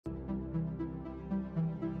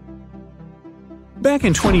Back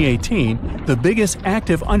in 2018, the biggest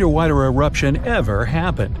active underwater eruption ever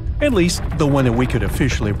happened, at least the one that we could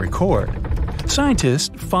officially record.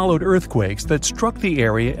 Scientists followed earthquakes that struck the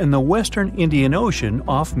area in the western Indian Ocean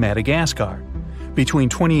off Madagascar. Between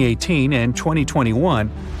 2018 and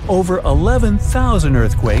 2021, over 11,000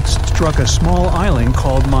 earthquakes struck a small island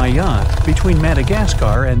called Mayan between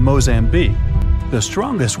Madagascar and Mozambique. The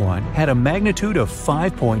strongest one had a magnitude of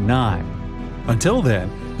 5.9. Until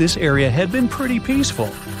then, this area had been pretty peaceful.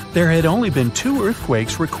 There had only been 2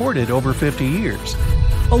 earthquakes recorded over 50 years.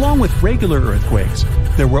 Along with regular earthquakes,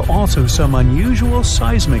 there were also some unusual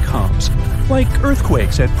seismic hums, like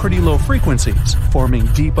earthquakes at pretty low frequencies, forming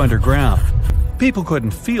deep underground. People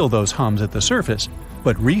couldn't feel those hums at the surface,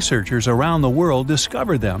 but researchers around the world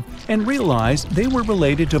discovered them and realized they were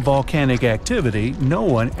related to volcanic activity no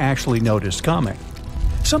one actually noticed coming.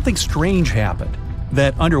 Something strange happened.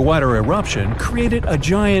 That underwater eruption created a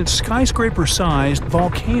giant skyscraper-sized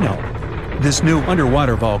volcano. This new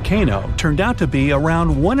underwater volcano turned out to be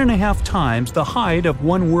around 1.5 times the height of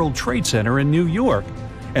One World Trade Center in New York,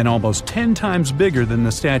 and almost 10 times bigger than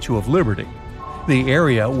the Statue of Liberty. The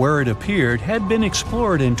area where it appeared had been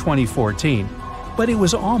explored in 2014, but it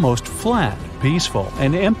was almost flat, peaceful,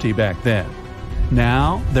 and empty back then.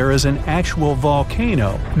 Now, there is an actual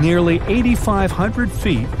volcano nearly 8,500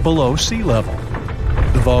 feet below sea level.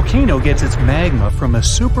 The volcano gets its magma from a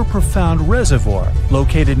super profound reservoir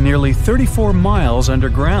located nearly 34 miles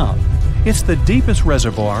underground. It's the deepest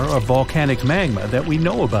reservoir of volcanic magma that we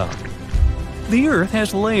know about. The Earth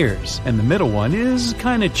has layers, and the middle one is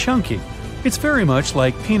kinda chunky. It's very much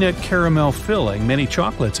like peanut caramel filling many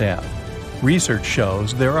chocolates have. Research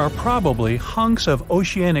shows there are probably hunks of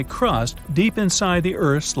oceanic crust deep inside the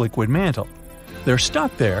Earth's liquid mantle. They're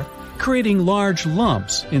stuck there, creating large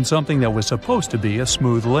lumps in something that was supposed to be a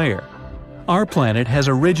smooth layer. Our planet has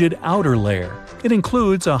a rigid outer layer. It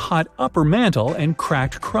includes a hot upper mantle and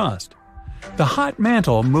cracked crust. The hot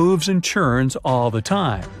mantle moves and churns all the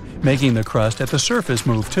time, making the crust at the surface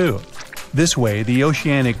move too. This way, the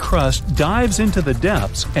oceanic crust dives into the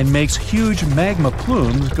depths and makes huge magma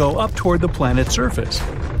plumes go up toward the planet's surface.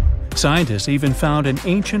 Scientists even found an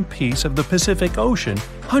ancient piece of the Pacific Ocean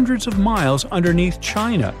hundreds of miles underneath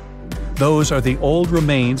China. Those are the old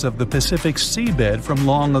remains of the Pacific seabed from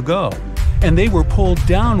long ago, and they were pulled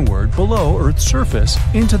downward below Earth's surface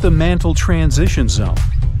into the mantle transition zone.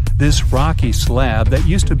 This rocky slab that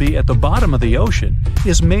used to be at the bottom of the ocean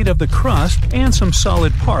is made of the crust and some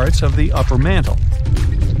solid parts of the upper mantle.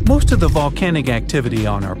 Most of the volcanic activity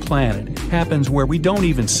on our planet happens where we don't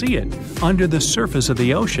even see it, under the surface of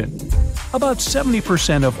the ocean. About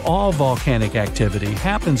 70% of all volcanic activity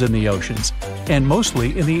happens in the oceans, and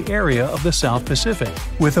mostly in the area of the South Pacific,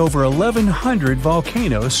 with over 1,100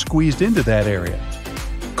 volcanoes squeezed into that area.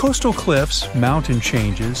 Coastal cliffs, mountain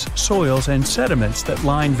changes, soils, and sediments that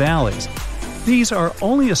line valleys. These are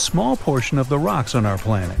only a small portion of the rocks on our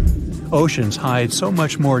planet. Oceans hide so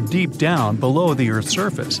much more deep down below the Earth's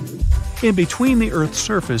surface. In between the Earth's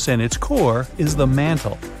surface and its core is the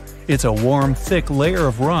mantle. It's a warm, thick layer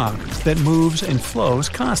of rock that moves and flows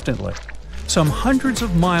constantly. Some hundreds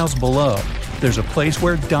of miles below, there's a place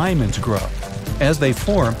where diamonds grow. As they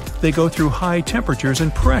form, they go through high temperatures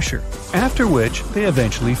and pressure, after which they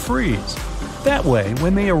eventually freeze. That way,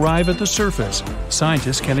 when they arrive at the surface,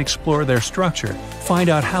 scientists can explore their structure, find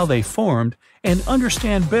out how they formed, and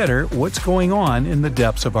understand better what's going on in the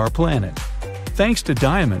depths of our planet. Thanks to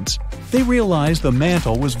diamonds, they realized the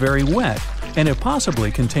mantle was very wet, and it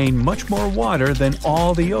possibly contained much more water than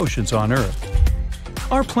all the oceans on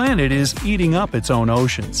Earth. Our planet is eating up its own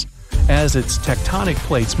oceans. As its tectonic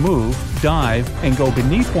plates move, dive, and go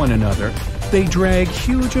beneath one another, they drag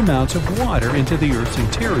huge amounts of water into the Earth's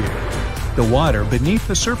interior. The water beneath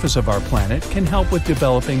the surface of our planet can help with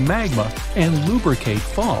developing magma and lubricate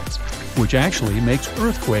faults, which actually makes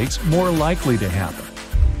earthquakes more likely to happen.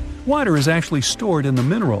 Water is actually stored in the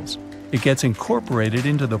minerals. It gets incorporated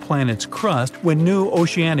into the planet's crust when new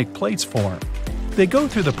oceanic plates form. They go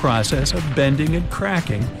through the process of bending and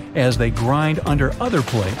cracking as they grind under other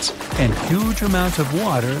plates, and huge amounts of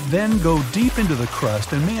water then go deep into the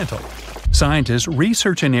crust and mantle. Scientists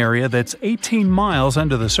research an area that's 18 miles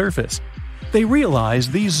under the surface. They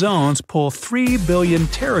realize these zones pull 3 billion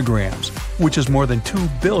teragrams, which is more than 2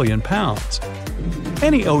 billion pounds.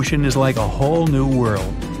 Any ocean is like a whole new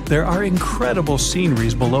world. There are incredible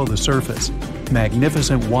sceneries below the surface,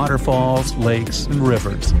 magnificent waterfalls, lakes, and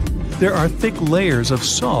rivers. There are thick layers of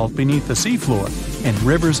salt beneath the seafloor, and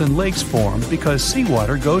rivers and lakes form because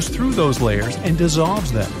seawater goes through those layers and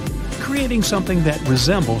dissolves them, creating something that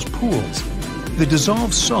resembles pools. The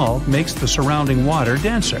dissolved salt makes the surrounding water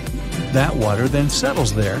denser. That water then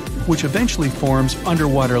settles there, which eventually forms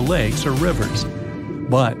underwater lakes or rivers.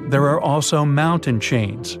 But there are also mountain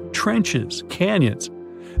chains, trenches, canyons.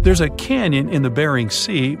 There's a canyon in the Bering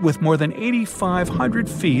Sea with more than 8,500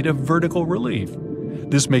 feet of vertical relief.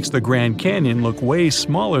 This makes the Grand Canyon look way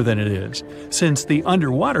smaller than it is, since the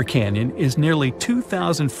underwater canyon is nearly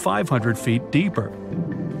 2,500 feet deeper.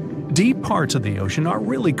 Deep parts of the ocean are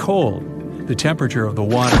really cold. The temperature of the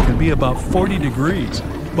water can be about 40 degrees,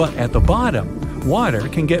 but at the bottom, water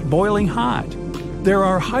can get boiling hot. There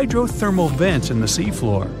are hydrothermal vents in the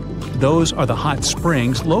seafloor. Those are the hot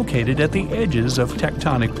springs located at the edges of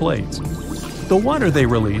tectonic plates. The water they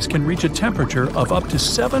release can reach a temperature of up to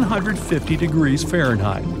 750 degrees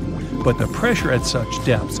Fahrenheit, but the pressure at such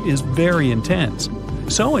depths is very intense.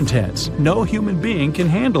 So intense, no human being can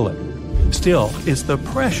handle it. Still, it's the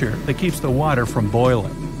pressure that keeps the water from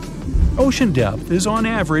boiling. Ocean depth is on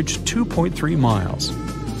average 2.3 miles.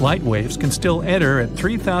 Light waves can still enter at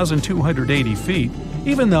 3,280 feet,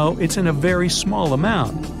 even though it's in a very small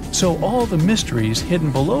amount. So all the mysteries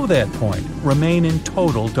hidden below that point remain in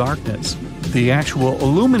total darkness. The actual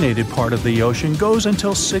illuminated part of the ocean goes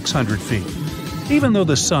until 600 feet. Even though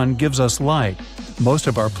the sun gives us light, most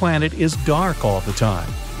of our planet is dark all the time.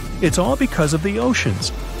 It's all because of the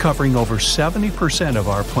oceans, covering over 70% of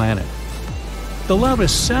our planet. The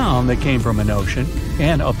loudest sound that came from an ocean,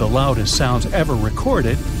 and of the loudest sounds ever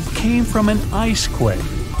recorded, came from an ice quake.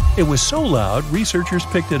 It was so loud, researchers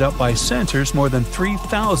picked it up by sensors more than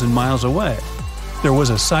 3,000 miles away. There was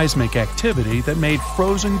a seismic activity that made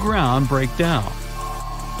frozen ground break down.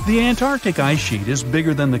 The Antarctic ice sheet is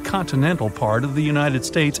bigger than the continental part of the United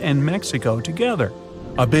States and Mexico together.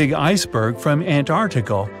 A big iceberg from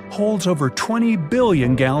Antarctica holds over 20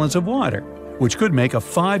 billion gallons of water, which could make a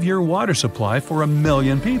 5-year water supply for 1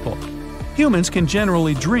 million people. Humans can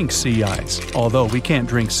generally drink sea ice, although we can't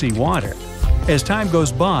drink seawater. As time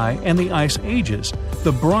goes by and the ice ages,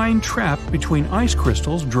 the brine trapped between ice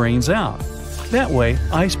crystals drains out. That way,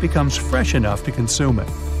 ice becomes fresh enough to consume it.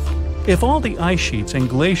 If all the ice sheets and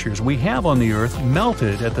glaciers we have on the Earth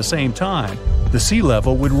melted at the same time, the sea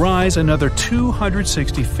level would rise another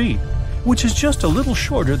 260 feet, which is just a little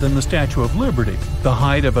shorter than the Statue of Liberty, the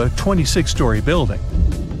height of a 26-story building.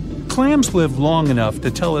 Clams live long enough to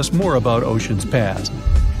tell us more about oceans past.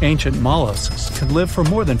 Ancient mollusks can live for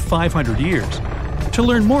more than 500 years. To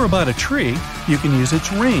learn more about a tree, you can use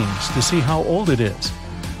its rings to see how old it is.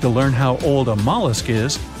 To learn how old a mollusk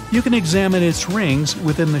is, you can examine its rings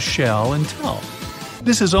within the shell and tell.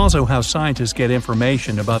 This is also how scientists get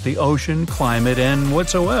information about the ocean, climate, and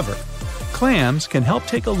whatsoever. Clams can help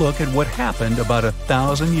take a look at what happened about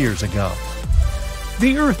 1,000 years ago.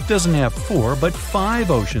 The Earth doesn't have 4 but 5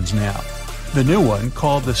 oceans now. The new one,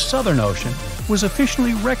 called the Southern Ocean, was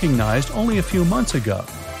officially recognized only a few months ago.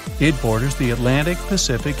 It borders the Atlantic,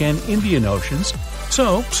 Pacific, and Indian Oceans,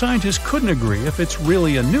 so scientists couldn't agree if it's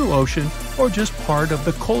really a new ocean or just part of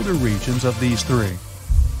the colder regions of these 3.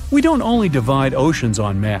 We don't only divide oceans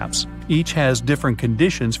on maps. Each has different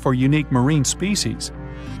conditions for unique marine species.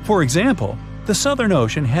 For example, the Southern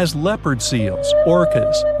Ocean has leopard seals,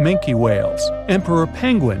 orcas, minke whales, emperor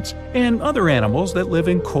penguins, and other animals that live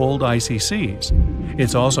in cold, icy seas.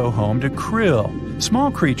 It's also home to krill,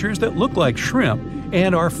 small creatures that look like shrimp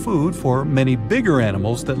and are food for many bigger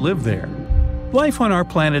animals that live there. Life on our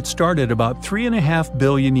planet started about 3.5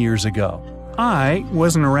 billion years ago. I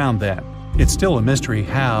wasn't around then. It's still a mystery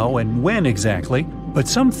how and when exactly, but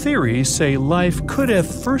some theories say life could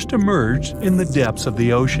have first emerged in the depths of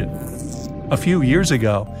the ocean. A few years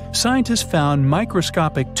ago, scientists found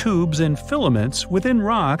microscopic tubes and filaments within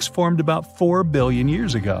rocks formed about 4 billion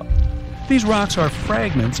years ago. These rocks are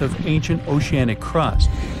fragments of ancient oceanic crust.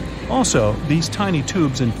 Also, these tiny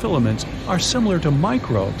tubes and filaments are similar to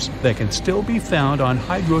microbes that can still be found on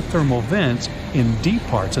hydrothermal vents in deep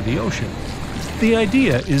parts of the ocean. The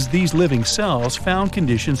idea is these living cells found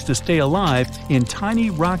conditions to stay alive in tiny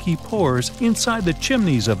rocky pores inside the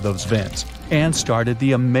chimneys of those vents, and started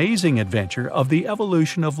the amazing adventure of the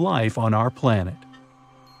evolution of life on our planet.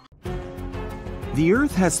 The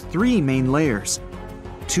Earth has 3 main layers.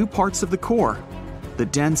 2 parts of the core, the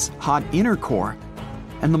dense, hot inner core,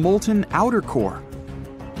 and the molten outer core.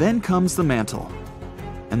 Then comes the mantle.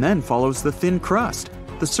 And then follows the thin crust,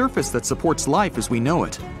 the surface that supports life as we know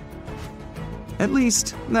it. At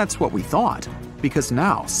least, that's what we thought, because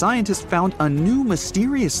now scientists found a new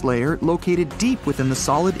mysterious layer located deep within the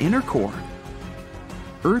solid inner core.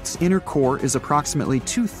 Earth's inner core is approximately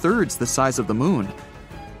 2/3 the size of the Moon.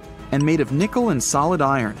 And made of nickel and solid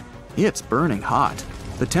iron, it's burning hot.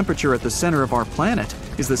 The temperature at the center of our planet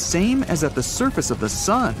is the same as at the surface of the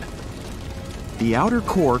sun. The outer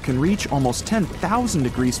core can reach almost 10,000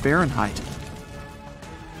 degrees Fahrenheit.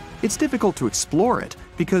 It's difficult to explore it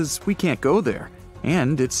because we can't go there,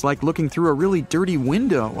 and it's like looking through a really dirty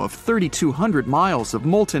window of 3,200 miles of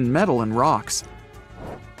molten metal and rocks.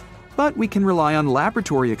 But we can rely on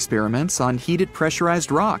laboratory experiments on heated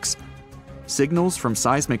pressurized rocks, signals from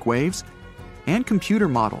seismic waves, and computer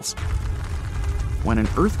models. When an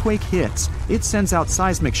earthquake hits, it sends out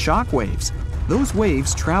seismic shock waves. Those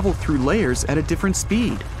waves travel through layers at a different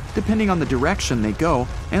speed, depending on the direction they go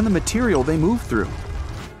and the material they move through.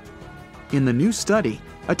 In the new study,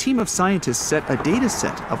 a team of scientists set a data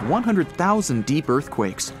set of 100,000 deep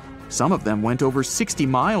earthquakes. Some of them went over 60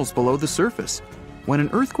 miles below the surface. When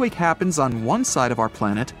an earthquake happens on one side of our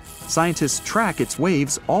planet, scientists track its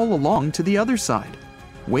waves all along to the other side.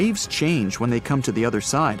 Waves change when they come to the other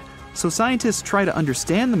side, so scientists try to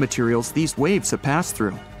understand the materials these waves have passed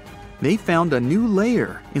through. They found a new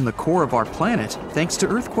layer in the core of our planet thanks to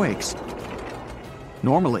earthquakes.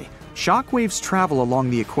 Normally, shock waves travel along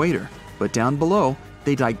the equator, but down below,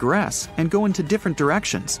 they digress and go into different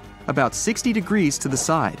directions, about 60 degrees to the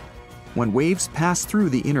side. When waves pass through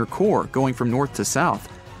the inner core going from north to south,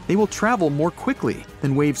 they will travel more quickly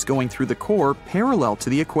than waves going through the core parallel to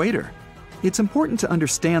the equator. It's important to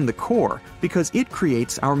understand the core because it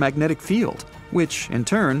creates our magnetic field, which in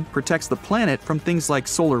turn protects the planet from things like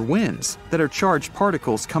solar winds that are charged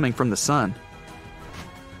particles coming from the sun.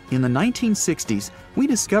 In the 1960s, we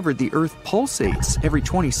discovered the Earth pulsates every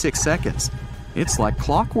 26 seconds. It's like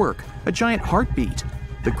clockwork, a giant heartbeat.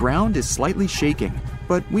 The ground is slightly shaking,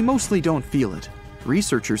 but we mostly don't feel it.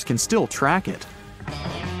 Researchers can still track it.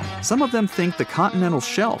 Some of them think the continental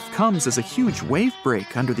shelf comes as a huge wave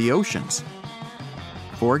break under the oceans.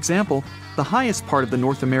 For example, the highest part of the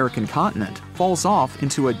North American continent falls off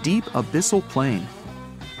into a deep abyssal plain.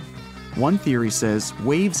 One theory says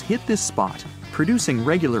waves hit this spot, producing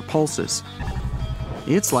regular pulses.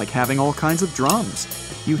 It's like having all kinds of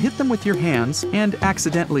drums. You hit them with your hands and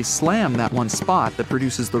accidentally slam that one spot that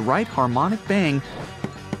produces the right harmonic bang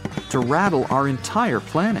to rattle our entire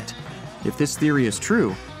planet. If this theory is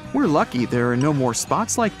true, we're lucky there are no more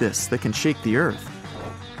spots like this that can shake the Earth.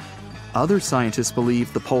 Other scientists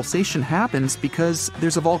believe the pulsation happens because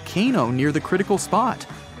there's a volcano near the critical spot,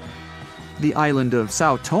 the island of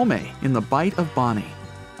Sao Tome in the Bight of Boni.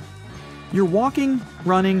 You're walking,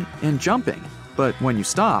 running, and jumping, but when you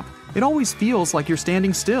stop, it always feels like you're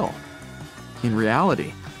standing still. In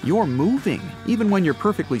reality, you're moving even when you're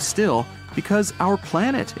perfectly still because our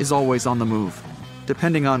planet is always on the move.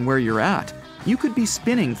 Depending on where you're at, you could be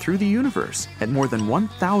spinning through the universe at more than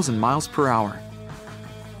 1,000 miles per hour.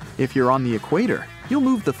 If you're on the equator, you'll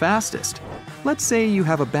move the fastest. Let's say you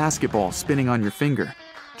have a basketball spinning on your finger.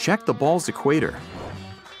 Check the ball's equator.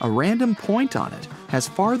 A random point on it has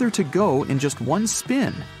farther to go in just one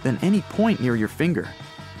spin than any point near your finger.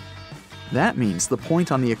 That means the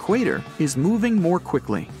point on the equator is moving more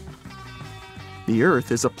quickly. The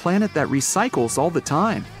Earth is a planet that recycles all the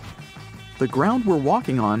time. The ground we're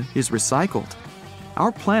walking on is recycled.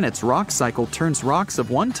 Our planet's rock cycle turns rocks of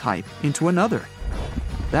one type into another.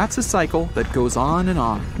 That's a cycle that goes on and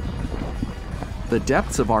on. The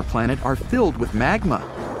depths of our planet are filled with magma.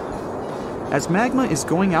 As magma is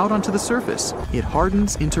going out onto the surface, it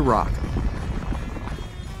hardens into rock.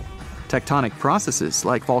 Tectonic processes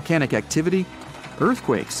like volcanic activity,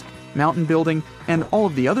 earthquakes, mountain building, and all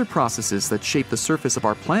of the other processes that shape the surface of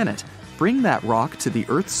our planet bring that rock to the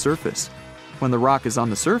Earth's surface. When the rock is on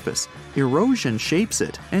the surface, erosion shapes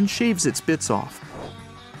it and shaves its bits off.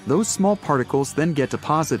 Those small particles then get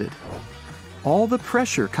deposited. All the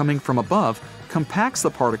pressure coming from above compacts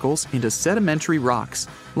the particles into sedimentary rocks,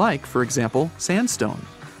 like, for example, sandstone.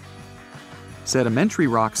 Sedimentary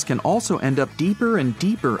rocks can also end up deeper and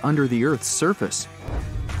deeper under the Earth's surface.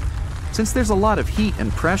 Since there's a lot of heat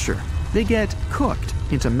and pressure, they get cooked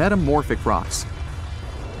into metamorphic rocks.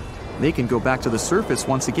 They can go back to the surface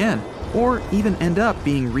once again, or even end up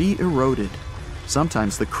being re-eroded.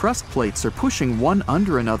 Sometimes the crust plates are pushing one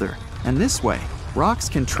under another, and this way, rocks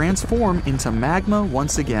can transform into magma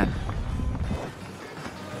once again.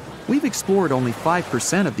 We've explored only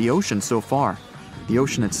 5% of the ocean so far. The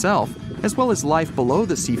ocean itself, as well as life below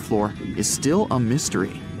the seafloor, is still a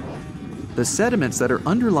mystery. The sediments that are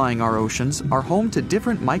underlying our oceans are home to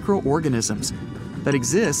different microorganisms that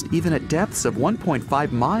exist even at depths of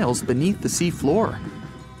 1.5 miles beneath the seafloor.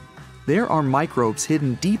 There are microbes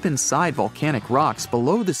hidden deep inside volcanic rocks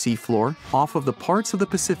below the seafloor off of the parts of the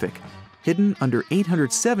Pacific, hidden under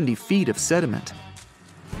 870 feet of sediment.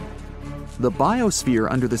 The biosphere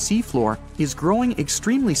under the seafloor is growing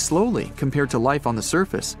extremely slowly compared to life on the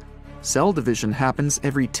surface. Cell division happens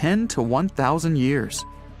every 10 to 1,000 years.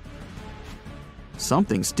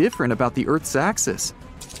 Something's different about the Earth's axis.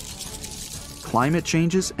 Climate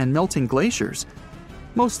changes and melting glaciers,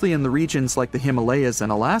 mostly in the regions like the Himalayas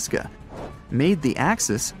and Alaska, made the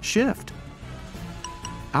axis shift.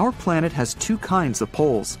 Our planet has two kinds of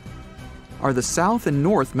poles. Are the south and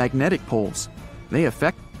north magnetic poles. They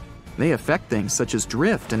affect things such as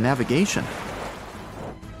drift and navigation.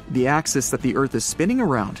 The axis that the Earth is spinning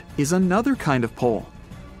around is another kind of pole.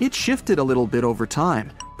 It shifted a little bit over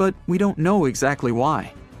time, but we don't know exactly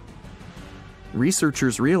why.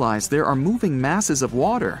 Researchers realize there are moving masses of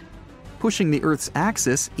water, pushing the Earth's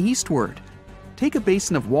axis eastward. Take a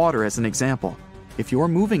basin of water as an example. If you're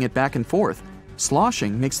moving it back and forth,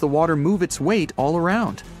 sloshing makes the water move its weight all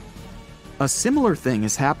around. A similar thing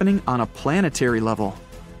is happening on a planetary level.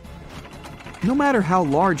 No matter how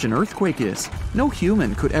large an earthquake is, no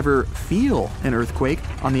human could ever feel an earthquake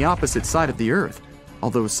on the opposite side of the Earth,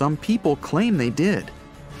 although some people claim they did.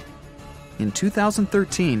 In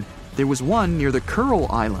 2013, there was one near the Kuril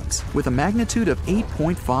Islands with a magnitude of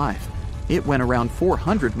 8.5. It went around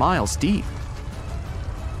 400 miles deep.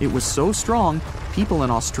 It was so strong, people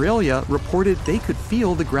in Australia reported they could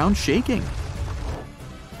feel the ground shaking.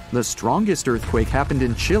 The strongest earthquake happened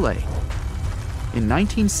in Chile in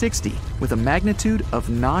 1960 with a magnitude of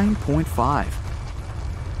 9.5.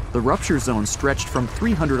 The rupture zone stretched from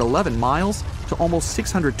 311 miles to almost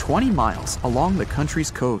 620 miles along the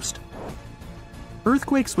country's coast.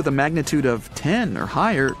 Earthquakes with a magnitude of 10 or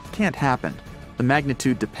higher can't happen. The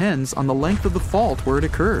magnitude depends on the length of the fault where it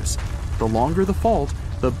occurs. The longer the fault,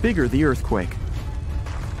 the bigger the earthquake.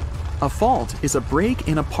 A fault is a break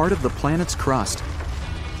in a part of the planet's crust.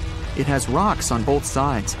 It has rocks on both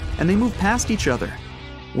sides, and they move past each other.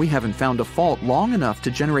 We haven't found a fault long enough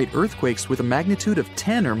to generate earthquakes with a magnitude of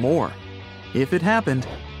 10 or more. If it happened,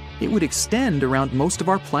 it would extend around most of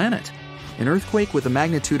our planet. An earthquake with a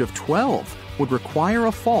magnitude of 12 would require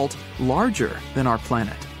a fault larger than our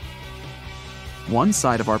planet. One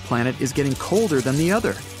side of our planet is getting colder than the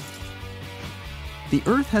other. The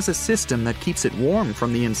Earth has a system that keeps it warm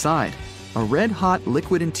from the inside, a red-hot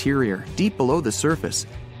liquid interior deep below the surface.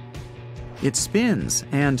 It spins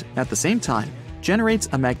and, at the same time, generates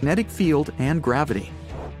a magnetic field and gravity.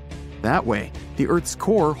 That way, the Earth's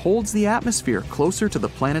core holds the atmosphere closer to the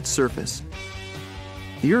planet's surface.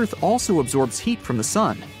 The Earth also absorbs heat from the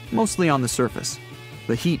sun, mostly on the surface.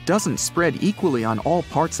 The heat doesn't spread equally on all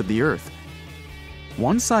parts of the Earth.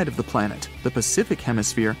 One side of the planet, the Pacific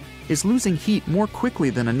Hemisphere, is losing heat more quickly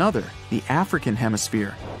than another, the African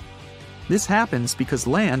Hemisphere. This happens because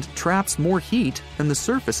land traps more heat than the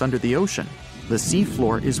surface under the ocean. The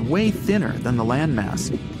seafloor is way thinner than the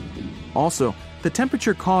landmass. Also, the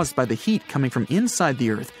temperature caused by the heat coming from inside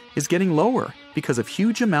the Earth is getting lower because of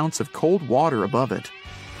huge amounts of cold water above it.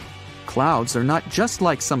 Clouds are not just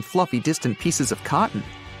like some fluffy distant pieces of cotton.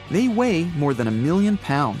 They weigh more than 1 million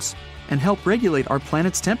pounds and help regulate our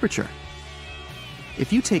planet's temperature.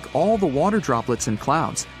 If you take all the water droplets in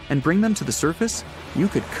clouds and bring them to the surface, you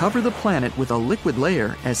could cover the planet with a liquid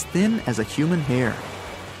layer as thin as a human hair.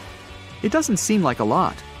 It doesn't seem like a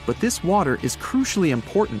lot, but this water is crucially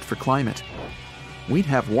important for climate. We'd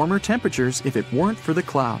have warmer temperatures if it weren't for the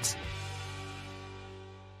clouds.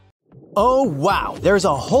 Oh wow, there's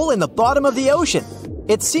a hole in the bottom of the ocean.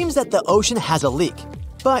 It seems that the ocean has a leak.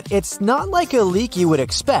 But it's not like a leak you would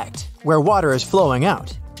expect, where water is flowing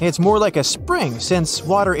out. It's more like a spring since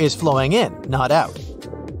water is flowing in, not out.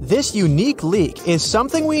 This unique leak is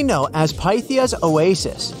something we know as Pythia's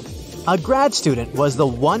oasis. A grad student was the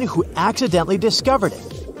one who accidentally discovered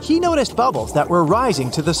it. He noticed bubbles that were rising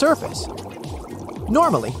to the surface.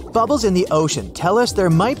 Normally, bubbles in the ocean tell us there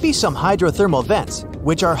might be some hydrothermal vents,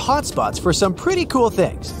 which are hotspots for some pretty cool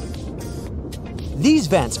things. These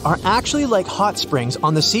vents are actually like hot springs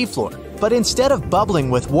on the seafloor, but instead of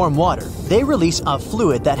bubbling with warm water, they release a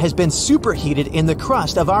fluid that has been superheated in the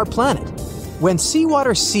crust of our planet. When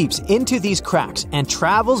seawater seeps into these cracks and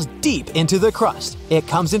travels deep into the crust, it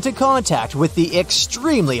comes into contact with the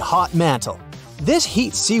extremely hot mantle. This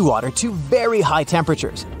heats seawater to very high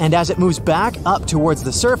temperatures, and as it moves back up towards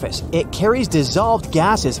the surface, it carries dissolved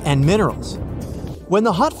gases and minerals. When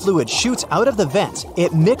the hot fluid shoots out of the vents,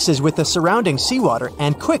 it mixes with the surrounding seawater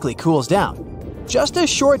and quickly cools down. Just a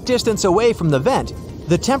short distance away from the vent,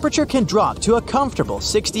 the temperature can drop to a comfortable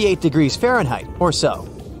 68 degrees Fahrenheit or so,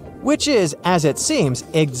 which is, as it seems,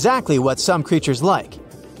 exactly what some creatures like.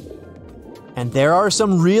 And there are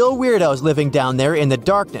some real weirdos living down there in the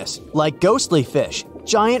darkness, like ghostly fish,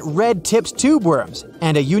 giant red-tipped tube worms,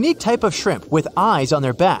 and a unique type of shrimp with eyes on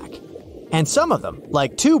their back. And some of them,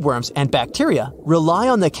 like tube worms and bacteria, rely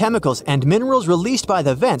on the chemicals and minerals released by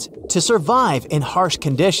the vents to survive in harsh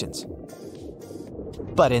conditions.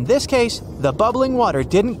 But in this case, the bubbling water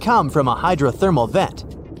didn't come from a hydrothermal vent.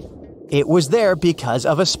 It was there because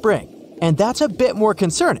of a spring, and that's a bit more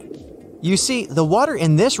concerning. You see, the water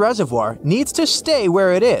in this reservoir needs to stay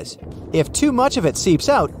where it is. If too much of it seeps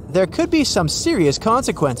out, there could be some serious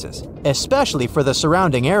consequences, especially for the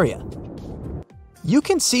surrounding area. You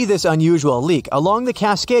can see this unusual leak along the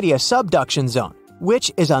Cascadia subduction zone,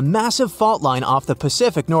 which is a massive fault line off the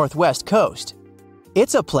Pacific Northwest coast.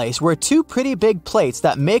 It's a place where two pretty big plates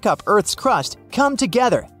that make up Earth's crust come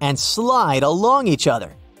together and slide along each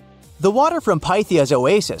other. The water from Pythia's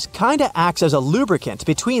oasis kinda acts as a lubricant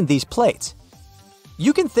between these plates.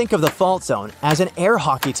 You can think of the fault zone as an air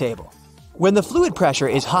hockey table. When the fluid pressure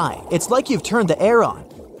is high, it's like you've turned the air on.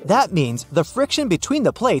 That means the friction between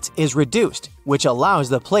the plates is reduced, which allows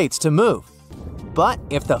the plates to move. But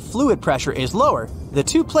if the fluid pressure is lower, the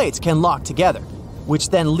two plates can lock together, which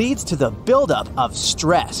then leads to the buildup of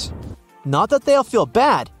stress. Not that they'll feel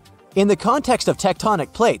bad. In the context of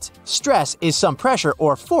tectonic plates, stress is some pressure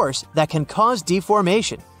or force that can cause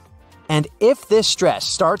deformation. And if this stress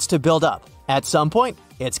starts to build up, at some point,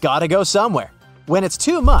 it's gotta go somewhere. When it's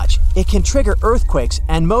too much, it can trigger earthquakes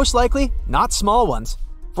and most likely, not small ones.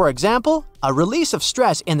 For example, a release of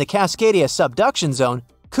stress in the Cascadia subduction zone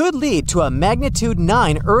could lead to a magnitude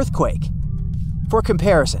 9 earthquake. For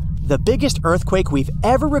comparison, the biggest earthquake we've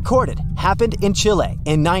ever recorded happened in Chile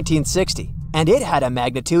in 1960, and it had a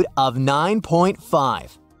magnitude of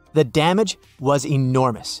 9.5. The damage was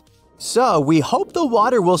enormous. So we hope the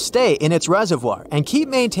water will stay in its reservoir and keep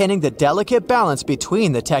maintaining the delicate balance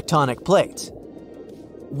between the tectonic plates.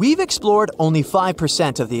 We've explored only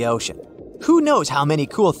 5% of the ocean. Who knows how many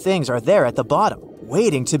cool things are there at the bottom,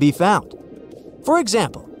 waiting to be found? For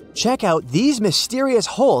example, check out these mysterious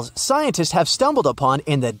holes scientists have stumbled upon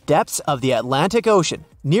in the depths of the Atlantic Ocean,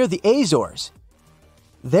 near the Azores.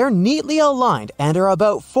 They're neatly aligned and are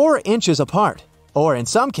about 4 inches apart, or in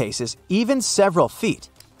some cases, even several feet.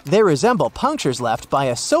 They resemble punctures left by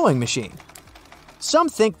a sewing machine. Some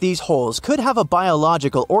think these holes could have a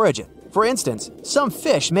biological origin. For instance, some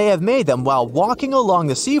fish may have made them while walking along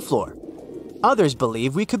the seafloor. Others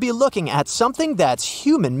believe we could be looking at something that's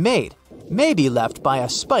human-made, maybe left by a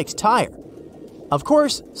spiked tire. Of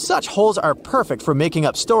course, such holes are perfect for making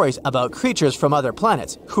up stories about creatures from other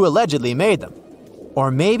planets who allegedly made them.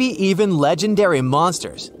 Or maybe even legendary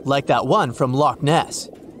monsters, like that one from Loch Ness.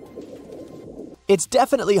 It's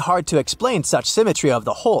definitely hard to explain such symmetry of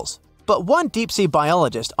the holes, but one deep-sea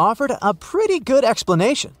biologist offered a pretty good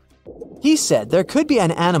explanation. He said there could be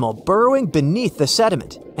an animal burrowing beneath the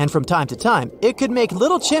sediment, and from time to time, it could make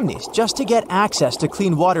little chimneys just to get access to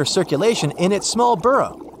clean water circulation in its small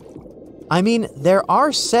burrow. I mean, there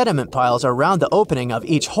are sediment piles around the opening of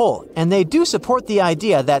each hole, and they do support the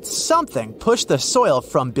idea that something pushed the soil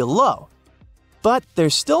from below. But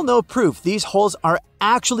there's still no proof these holes are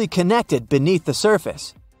actually connected beneath the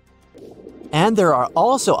surface. And there are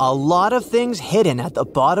also a lot of things hidden at the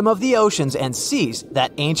bottom of the oceans and seas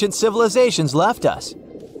that ancient civilizations left us.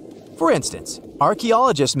 For instance,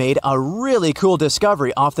 archaeologists made a really cool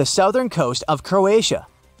discovery off the southern coast of Croatia,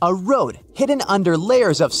 a road hidden under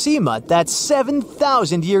layers of sea mud that's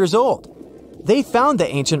 7,000 years old. They found the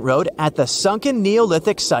ancient road at the sunken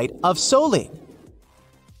Neolithic site of Solin.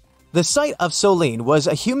 The site of Solin was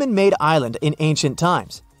a human-made island in ancient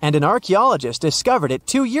times, and an archaeologist discovered it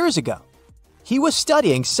 2 years ago. He was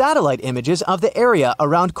studying satellite images of the area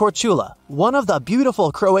around Korčula, one of the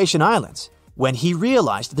beautiful Croatian islands. When he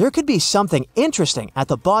realized there could be something interesting at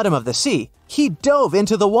the bottom of the sea, he dove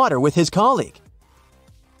into the water with his colleague.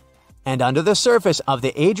 And under the surface of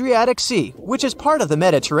the Adriatic Sea, which is part of the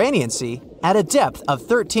Mediterranean Sea, at a depth of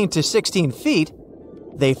 13 to 16 feet,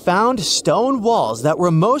 they found stone walls that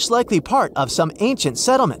were most likely part of some ancient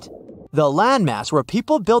settlement. The landmass where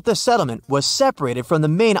people built the settlement was separated from the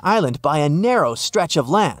main island by a narrow stretch of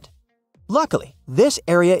land. Luckily, this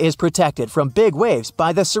area is protected from big waves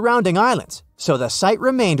by the surrounding islands, so the site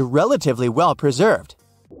remained relatively well preserved.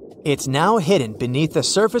 It's now hidden beneath the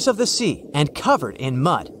surface of the sea and covered in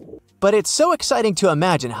mud. But it's so exciting to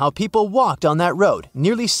imagine how people walked on that road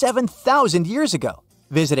nearly 7,000 years ago,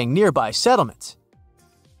 visiting nearby settlements.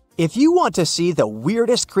 If you want to see the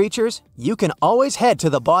weirdest creatures, you can always head to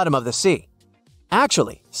the bottom of the sea.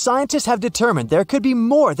 Actually, scientists have determined there could be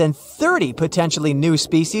more than 30 potentially new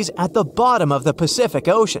species at the bottom of the Pacific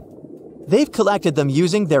Ocean. They've collected them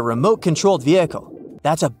using their remote-controlled vehicle.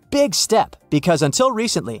 That's a big step because until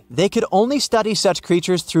recently, they could only study such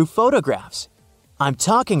creatures through photographs. I'm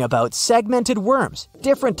talking about segmented worms,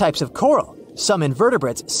 different types of coral, some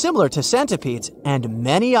invertebrates similar to centipedes, and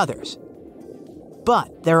many others.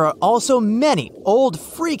 But there are also many old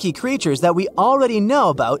freaky creatures that we already know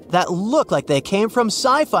about that look like they came from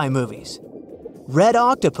sci-fi movies. Red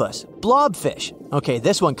octopus, blobfish. Okay,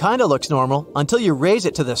 this one kinda looks normal until you raise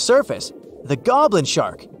it to the surface. The goblin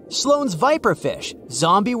shark, Sloane's viperfish,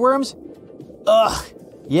 zombie worms. Ugh.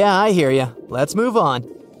 Yeah, I hear ya. Let's move on.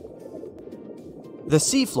 The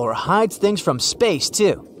seafloor hides things from space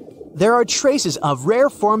too. There are traces of rare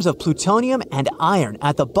forms of plutonium and iron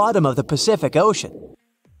at the bottom of the Pacific Ocean.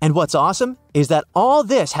 And what's awesome is that all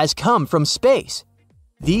this has come from space.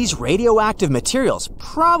 These radioactive materials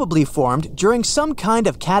probably formed during some kind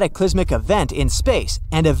of cataclysmic event in space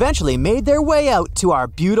and eventually made their way out to our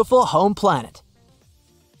beautiful home planet.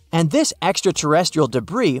 And this extraterrestrial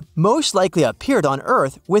debris most likely appeared on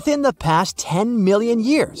Earth within the past 10 million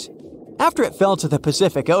years. After it fell to the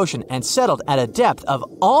Pacific Ocean and settled at a depth of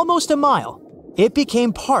almost a mile, it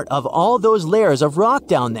became part of all those layers of rock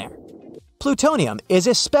down there. Plutonium is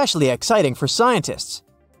especially exciting for scientists.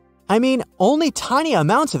 I mean, only tiny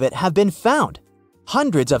amounts of it have been found,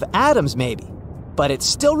 hundreds of atoms maybe. But it's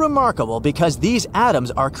still remarkable because these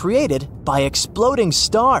atoms are created by exploding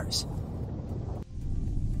stars.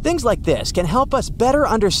 Things like this can help us better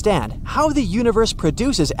understand how the universe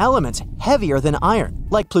produces elements heavier than iron,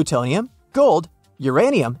 like plutonium, gold,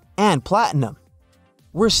 uranium, and platinum.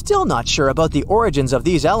 We're still not sure about the origins of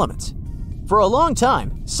these elements. For a long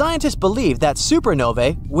time, scientists believed that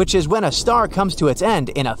supernovae, which is when a star comes to its end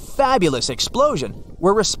in a fabulous explosion,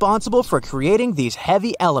 were responsible for creating these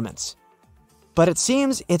heavy elements. But it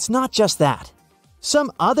seems it's not just that.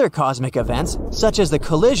 Some other cosmic events, such as the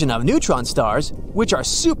collision of neutron stars, which are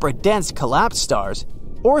super dense collapsed stars,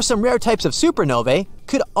 or some rare types of supernovae,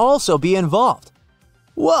 could also be involved.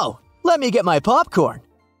 Whoa, let me get my popcorn.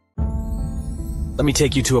 Let me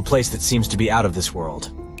take you to a place that seems to be out of this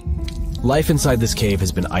world. Life inside this cave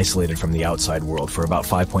has been isolated from the outside world for about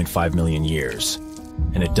 5.5 million years,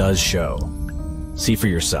 and it does show. See for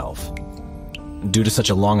yourself. Due to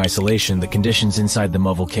such a long isolation, the conditions inside the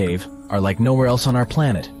Mobile Cave are like nowhere else on our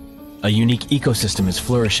planet. A unique ecosystem is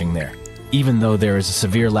flourishing there, even though there is a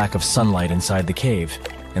severe lack of sunlight inside the cave,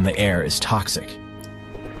 and the air is toxic.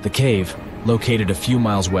 The cave, located a few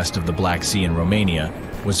miles west of the Black Sea in Romania,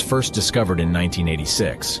 was first discovered in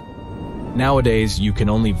 1986. Nowadays, you can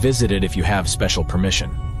only visit it if you have special permission.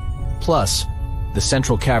 Plus, the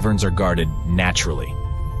central caverns are guarded naturally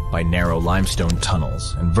by narrow limestone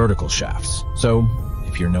tunnels and vertical shafts. So,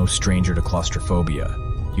 if you're no stranger to claustrophobia,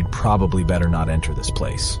 you'd probably better not enter this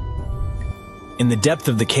place. In the depth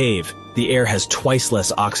of the cave, the air has twice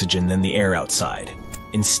less oxygen than the air outside.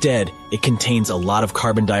 Instead, it contains a lot of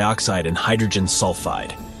carbon dioxide and hydrogen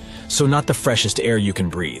sulfide, so not the freshest air you can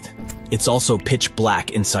breathe. It's also pitch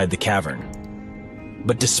black inside the cavern.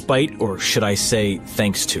 But despite, or should I say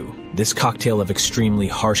thanks to, this cocktail of extremely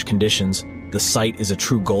harsh conditions, the site is a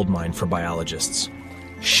true goldmine for biologists.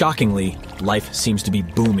 Shockingly, life seems to be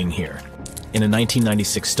booming here. In a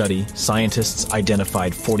 1996 study, scientists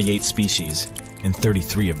identified 48 species, and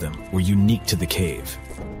 33 of them were unique to the cave.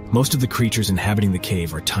 Most of the creatures inhabiting the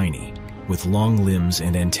cave are tiny, with long limbs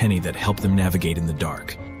and antennae that help them navigate in the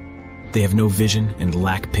dark. They have no vision and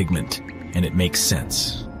lack pigment, and it makes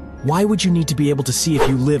sense. Why would you need to be able to see if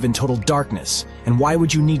you live in total darkness? And why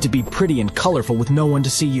would you need to be pretty and colorful with no one to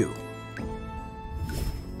see you?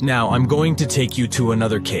 Now, I'm going to take you to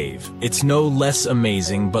another cave. It's no less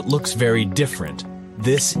amazing, but looks very different.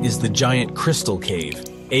 This is the Giant Crystal Cave,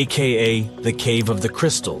 aka the Cave of the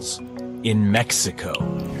Crystals, in Mexico.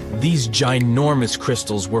 These ginormous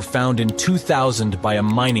crystals were found in 2000 by a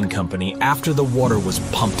mining company after the water was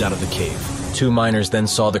pumped out of the cave. 2 miners then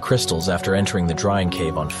saw the crystals after entering the drying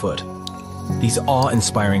cave on foot. These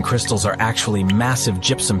awe-inspiring crystals are actually massive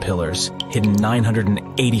gypsum pillars hidden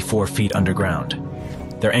 984 feet underground.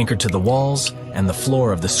 They're anchored to the walls and the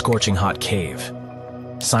floor of the scorching hot cave.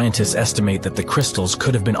 Scientists estimate that the crystals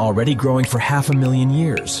could have been already growing for 500,000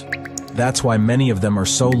 years. That's why many of them are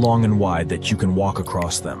so long and wide that you can walk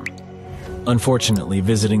across them. Unfortunately,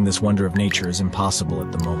 visiting this wonder of nature is impossible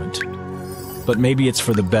at the moment. But maybe it's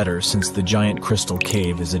for the better, since the Giant Crystal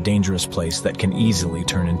Cave is a dangerous place that can easily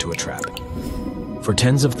turn into a trap. For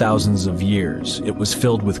tens of thousands of years, it was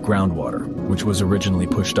filled with groundwater, which was originally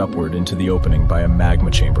pushed upward into the opening by a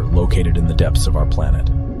magma chamber located in the depths of our planet.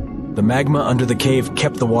 The magma under the cave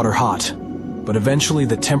kept the water hot, but eventually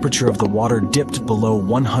the temperature of the water dipped below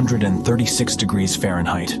 136 degrees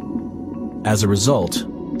Fahrenheit. As a result,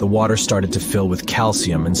 the water started to fill with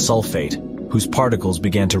calcium and sulfate, whose particles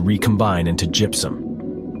began to recombine into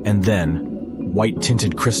gypsum. And then,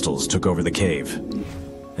 white-tinted crystals took over the cave.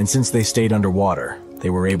 And since they stayed underwater, they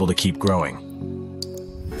were able to keep growing.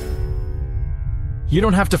 You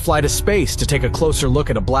don't have to fly to space to take a closer look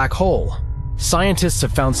at a black hole. Scientists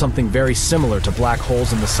have found something very similar to black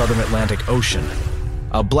holes in the southern Atlantic Ocean.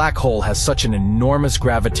 A black hole has such an enormous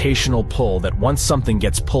gravitational pull that once something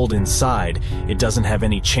gets pulled inside, it doesn't have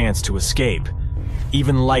any chance to escape.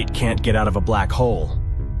 Even light can't get out of a black hole.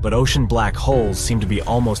 But ocean black holes seem to be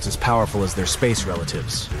almost as powerful as their space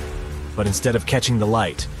relatives. But instead of catching the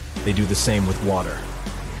light, they do the same with water.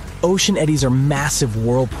 Ocean eddies are massive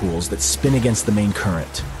whirlpools that spin against the main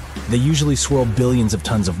current. They usually swirl billions of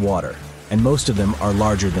tons of water, and most of them are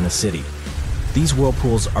larger than a city. These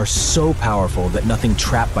whirlpools are so powerful that nothing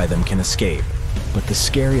trapped by them can escape. But the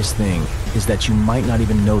scariest thing is that you might not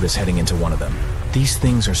even notice heading into one of them. These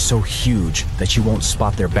things are so huge that you won't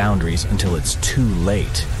spot their boundaries until it's too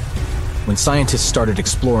late. When scientists started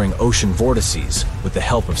exploring ocean vortices with the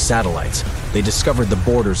help of satellites, they discovered the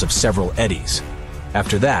borders of several eddies.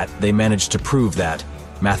 After that, they managed to prove that,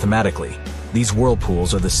 mathematically, these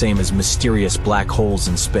whirlpools are the same as mysterious black holes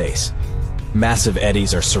in space. Massive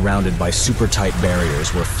eddies are surrounded by super-tight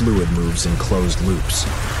barriers where fluid moves in closed loops.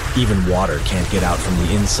 Even water can't get out from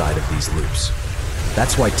the inside of these loops.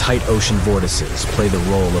 That's why tight ocean vortices play the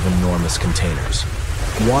role of enormous containers.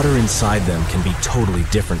 Water inside them can be totally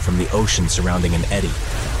different from the ocean surrounding an eddy.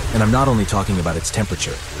 And I'm not only talking about its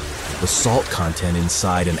temperature. The salt content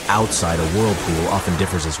inside and outside a whirlpool often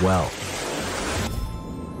differs as well.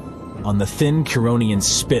 On the thin Curonian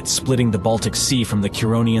spit splitting the Baltic Sea from the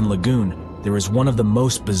Curonian Lagoon, there is one of the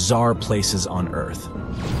most bizarre places on Earth.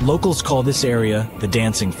 Locals call this area the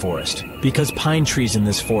Dancing Forest because pine trees in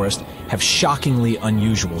this forest have shockingly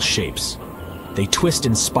unusual shapes. They twist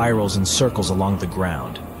in spirals and circles along the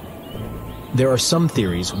ground. There are some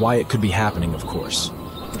theories why it could be happening, of course.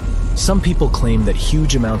 Some people claim that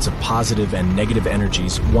huge amounts of positive and negative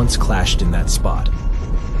energies once clashed in that spot.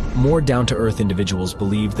 More down-to-earth individuals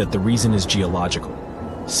believe that the reason is geological.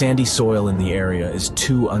 Sandy soil in the area is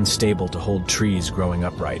too unstable to hold trees growing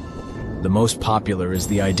upright. The most popular is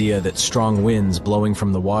the idea that strong winds blowing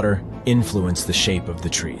from the water influence the shape of the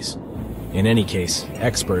trees. In any case,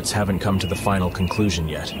 experts haven't come to the final conclusion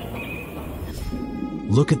yet.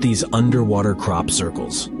 Look at these underwater crop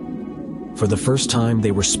circles. For the first time,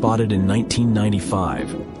 they were spotted in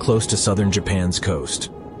 1995, close to southern Japan's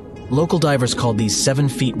coast. Local divers called these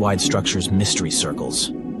 7-feet-wide structures mystery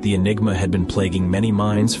circles. The enigma had been plaguing many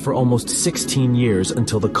minds for almost 16 years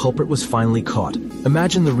until the culprit was finally caught.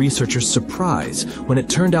 Imagine the researchers' surprise when it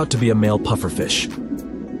turned out to be a male pufferfish.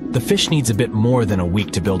 The fish needs a bit more than a week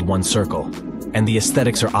to build one circle, and the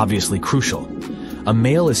aesthetics are obviously crucial. A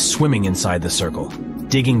male is swimming inside the circle,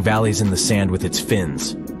 digging valleys in the sand with its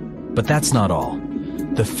fins. But that's not all.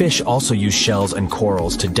 The fish also use shells and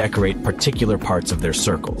corals to decorate particular parts of their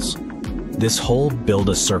circles. This whole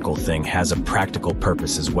build-a-circle thing has a practical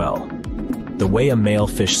purpose as well. The way a male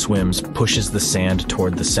fish swims pushes the sand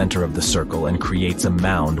toward the center of the circle and creates a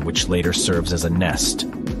mound which later serves as a nest.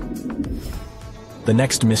 The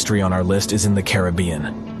next mystery on our list is in the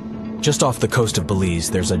Caribbean. Just off the coast of Belize,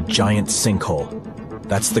 there's a giant sinkhole.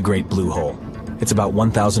 That's the Great Blue Hole. It's about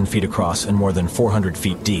 1,000 feet across and more than 400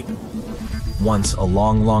 feet deep. Once, a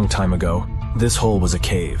long, long time ago, this hole was a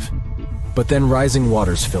cave. But then rising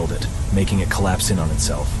waters filled it, making it collapse in on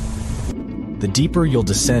itself. The deeper you'll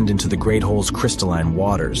descend into the Great Hole's crystalline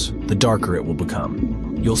waters, the darker it will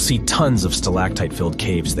become. You'll see tons of stalactite-filled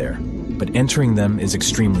caves there, but entering them is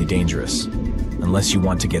extremely dangerous, unless you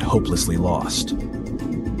want to get hopelessly lost.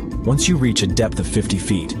 Once you reach a depth of 50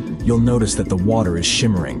 feet, you'll notice that the water is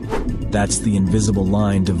shimmering. That's the invisible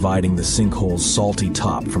line dividing the sinkhole's salty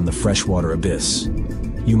top from the freshwater abyss.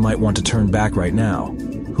 You might want to turn back right now.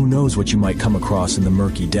 Who knows what you might come across in the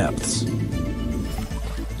murky depths.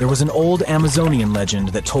 There was an old Amazonian legend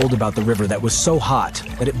that told about the river that was so hot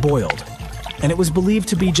that it boiled. And it was believed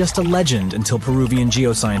to be just a legend until Peruvian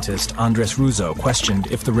geoscientist Andres Russo questioned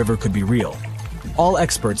if the river could be real. All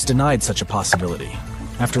experts denied such a possibility.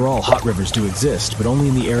 After all, hot rivers do exist, but only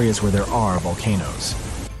in the areas where there are volcanoes.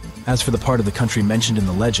 As for the part of the country mentioned in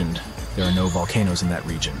the legend, there are no volcanoes in that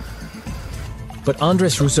region. But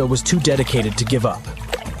Andres Russo was too dedicated to give up.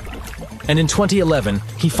 And in 2011,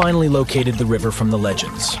 he finally located the river from the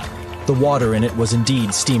legends. The water in it was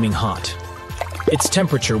indeed steaming hot. Its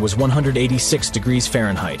temperature was 186 degrees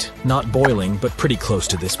Fahrenheit, not boiling, but pretty close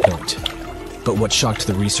to this point. But what shocked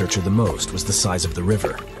the researcher the most was the size of the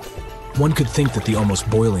river. One could think that the almost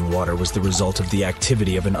boiling water was the result of the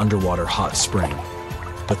activity of an underwater hot spring.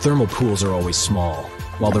 but thermal pools are always small,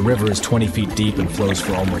 while the river is 20 feet deep and flows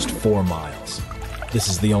for almost 4 miles. This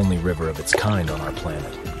is the only river of its kind on our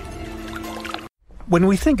planet. When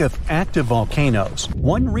we think of active volcanoes,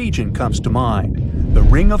 one region comes to mind: the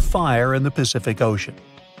Ring of Fire in the Pacific Ocean.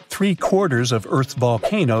 3/4 of Earth's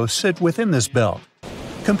volcanoes sit within this belt.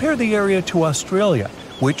 Compare the area to Australia,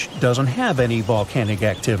 which doesn't have any volcanic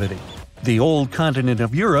activity. The old continent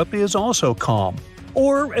of Europe is also calm,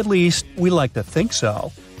 or at least we like to think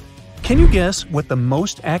so. Can you guess what the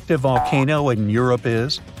most active volcano in Europe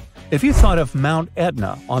is? If you thought of Mount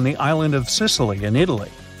Etna on the island of Sicily in Italy,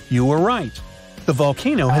 you were right. The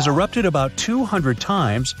volcano has erupted about 200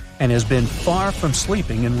 times and has been far from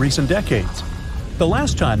sleeping in recent decades. The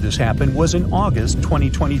last time this happened was in August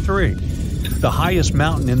 2023. The highest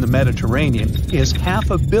mountain in the Mediterranean is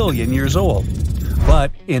 500 million years old.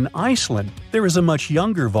 But in Iceland, there is a much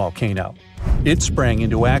younger volcano. It sprang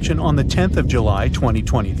into action on the 10th of July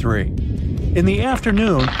 2023. In the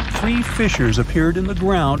afternoon, 3 fissures appeared in the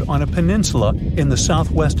ground on a peninsula in the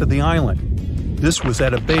southwest of the island. This was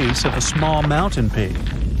at a base of a small mountain peak.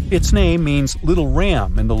 Its name means Little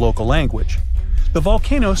Ram in the local language. The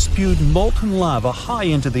volcano spewed molten lava high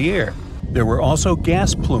into the air. There were also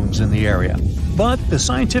gas plumes in the area. But the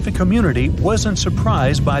scientific community wasn't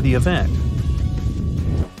surprised by the event.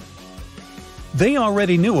 They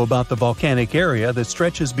already knew about the volcanic area that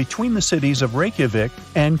stretches between the cities of Reykjavik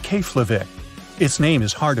and Keflavik. Its name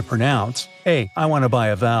is hard to pronounce. Hey, I want to buy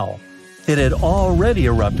a vowel. It had already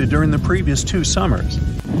erupted during the previous 2 summers.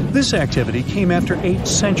 This activity came after 8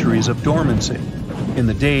 centuries of dormancy. In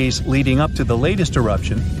the days leading up to the latest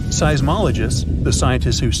eruption, seismologists, the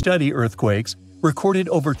scientists who study earthquakes, recorded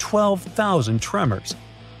over 12,000 tremors.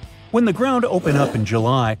 When the ground opened up in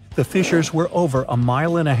July, the fissures were over 1.5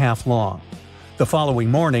 miles long. The following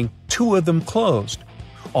morning, 2 of them closed.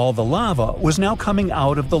 All the lava was now coming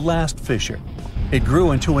out of the last fissure. It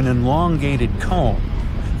grew into an elongated cone,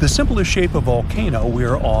 the simplest shape of volcano we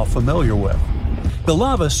are all familiar with. The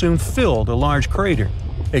lava soon filled a large crater.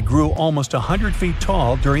 It grew almost 100 feet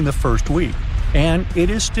tall during the first week, and it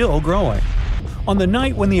is still growing. On the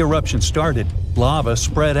night when the eruption started, lava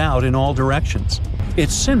spread out in all directions.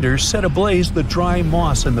 Its cinders set ablaze the dry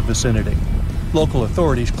moss in the vicinity. Local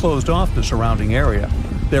authorities closed off the surrounding area.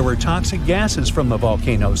 There were toxic gases from the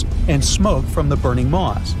volcanoes and smoke from the burning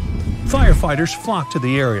moss. Firefighters flocked to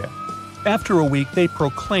the area. After a week, they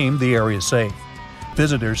proclaimed the area safe.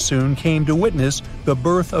 Visitors soon came to witness the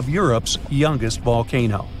birth of Europe's youngest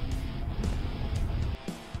volcano.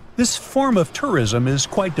 This form of tourism is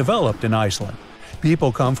quite developed in Iceland.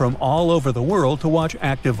 People come from all over the world to watch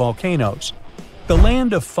active volcanoes. The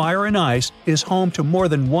land of fire and ice is home to more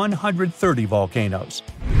than 130 volcanoes.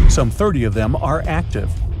 Some 30 of them are active.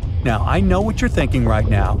 Now, I know what you're thinking right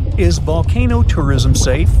now. Is volcano tourism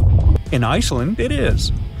safe? In Iceland, it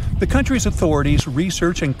is. The country's authorities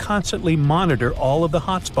research and constantly monitor all of the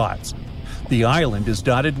hotspots. The island is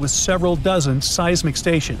dotted with several dozen seismic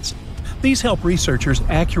stations. These help researchers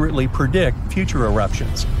accurately predict future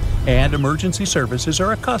eruptions, and emergency services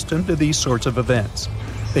are accustomed to these sorts of events.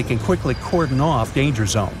 They can quickly cordon off danger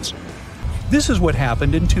zones. This is what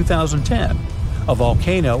happened in 2010. A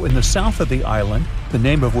volcano in the south of the island, the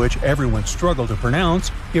name of which everyone struggled to pronounce,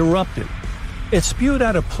 erupted. It spewed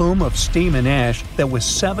out a plume of steam and ash that was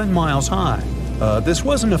 7 miles high. This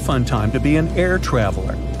wasn't a fun time to be an air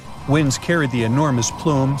traveler. Winds carried the enormous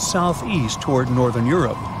plume southeast toward northern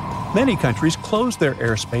Europe. Many countries closed their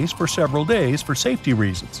airspace for several days for safety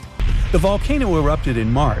reasons. The volcano erupted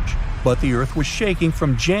in March, but the Earth was shaking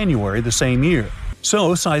from January the same year,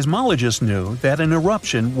 so seismologists knew that an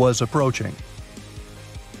eruption was approaching.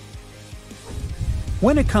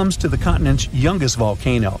 When it comes to the continent's youngest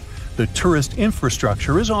volcano, the tourist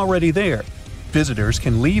infrastructure is already there. Visitors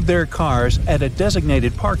can leave their cars at a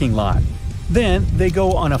designated parking lot. Then they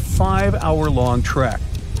go on a 5-hour-long trek.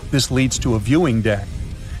 This leads to a viewing deck.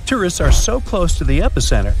 Tourists are so close to the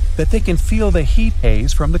epicenter that they can feel the heat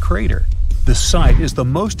haze from the crater. The sight is the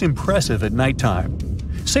most impressive at nighttime.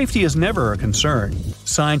 Safety is never a concern.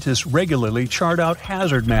 Scientists regularly chart out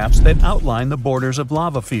hazard maps that outline the borders of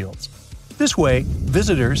lava fields. This way,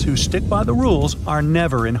 visitors who stick by the rules are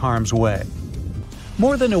never in harm's way.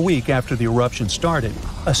 More than a week after the eruption started,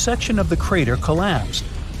 a section of the crater collapsed.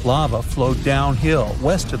 Lava flowed downhill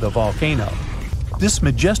west of the volcano. This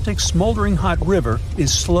majestic smoldering hot river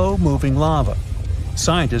is slow-moving lava.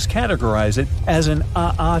 Scientists categorize it as an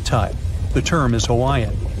AA type. The term is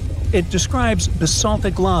Hawaiian. It describes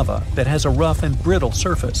basaltic lava that has a rough and brittle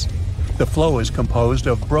surface. The flow is composed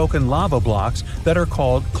of broken lava blocks that are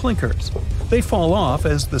called clinkers. They fall off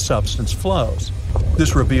as the substance flows.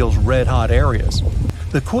 This reveals red-hot areas.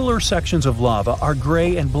 The cooler sections of lava are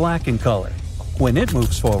gray and black in color. When it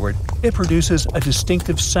moves forward, it produces a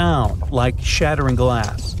distinctive sound like shattering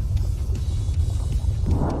glass.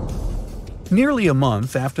 Nearly a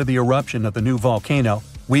month after the eruption of the new volcano,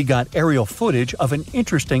 we got aerial footage of an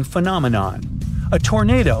interesting phenomenon. A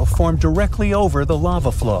tornado formed directly over the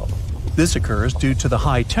lava flow. This occurs due to the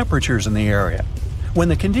high temperatures in the area. When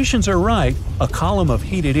the conditions are right, a column of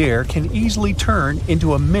heated air can easily turn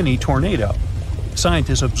into a mini tornado.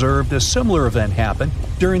 Scientists observed a similar event happen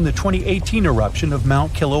during the 2018 eruption of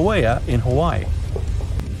Mount Kilauea in Hawaii.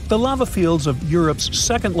 The lava fields of Europe's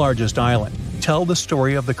second-largest island tell the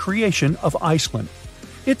story of the creation of Iceland.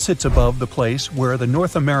 It sits above the place where the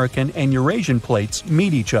North American and Eurasian plates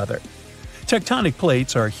meet each other. Tectonic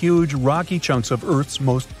plates are huge rocky chunks of Earth's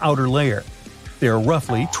most outer layer. There are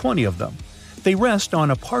roughly 20 of them. They rest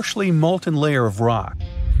on a partially molten layer of rock.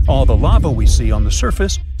 All the lava we see on the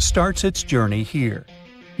surface starts its journey here.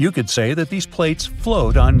 You could say that these plates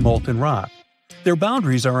float on molten rock. Their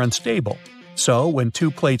boundaries are unstable, so when two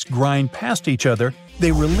plates grind past each other,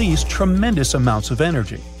 they release tremendous amounts of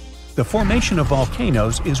energy. The formation of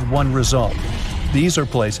volcanoes is one result. These are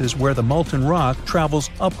places where the molten rock travels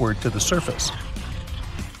upward to the surface.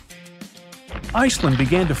 Iceland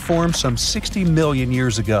began to form some 60 million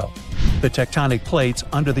years ago. The tectonic plates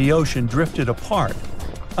under the ocean drifted apart.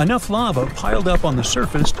 Enough lava piled up on the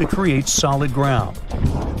surface to create solid ground.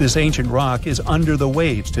 This ancient rock is under the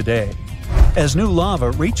waves today. As new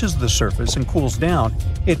lava reaches the surface and cools down,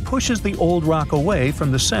 it pushes the old rock away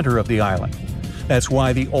from the center of the island. That's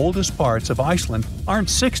why the oldest parts of Iceland aren't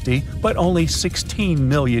 60, but only 16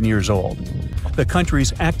 million years old. The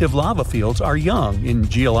country's active lava fields are young in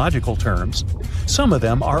geological terms. Some of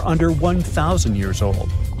them are under 1,000 years old.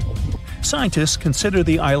 Scientists consider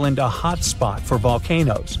the island a hot spot for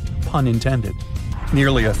volcanoes, pun intended.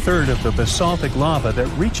 Nearly a third of the basaltic lava that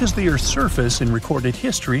reaches the Earth's surface in recorded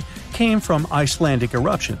history came from Icelandic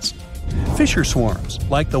eruptions. Fissure swarms,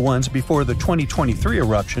 like the ones before the 2023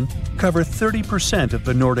 eruption, cover 30% of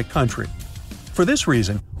the Nordic country. For this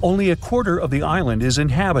reason, only a quarter of the island is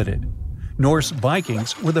inhabited. Norse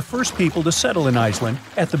Vikings were the first people to settle in Iceland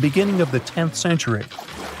at the beginning of the 10th century.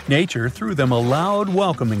 Nature threw them a loud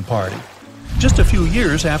welcoming party. Just a few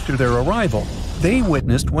years after their arrival, they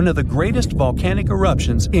witnessed one of the greatest volcanic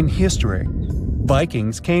eruptions in history.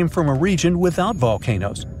 Vikings came from a region without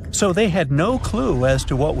volcanoes, so they had no clue as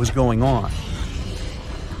to what was going on.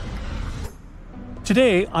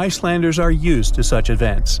 Today, Icelanders are used to such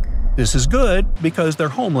events. This is good because their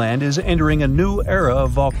homeland is entering a new era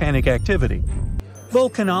of volcanic activity.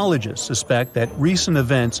 Volcanologists suspect that recent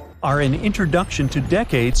events are an introduction to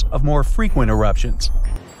decades of more frequent eruptions.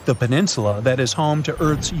 The peninsula that is home to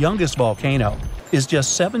Earth's youngest volcano is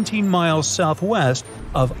just 17 miles southwest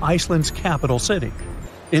of Iceland's capital city.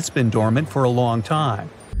 It's been dormant for a long time.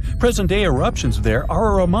 Present-day eruptions there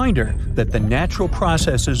are a reminder that the natural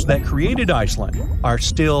processes that created Iceland are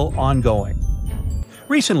still ongoing.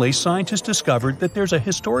 Recently, scientists discovered that there's a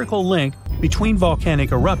historical link between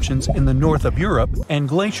volcanic eruptions in the north of Europe and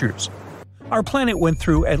glaciers. Our planet went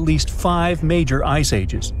through at least 5 major ice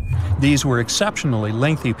ages. These were exceptionally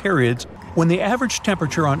lengthy periods when the average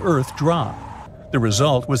temperature on Earth dropped. The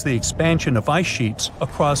result was the expansion of ice sheets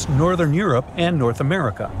across northern Europe and North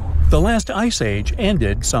America. The last ice age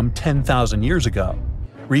ended some 10,000 years ago.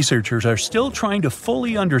 Researchers are still trying to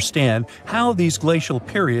fully understand how these glacial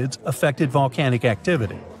periods affected volcanic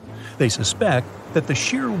activity. They suspect that the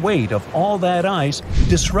sheer weight of all that ice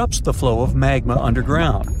disrupts the flow of magma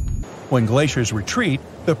underground. When glaciers retreat,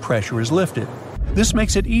 the pressure is lifted. This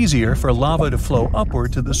makes it easier for lava to flow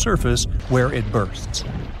upward to the surface where it bursts.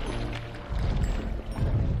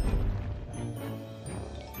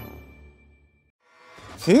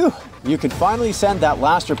 Phew, you can finally send that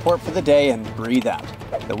last report for the day and breathe out.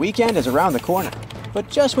 The weekend is around the corner, but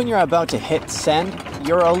just when you're about to hit send,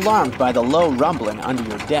 you're alarmed by the low rumbling under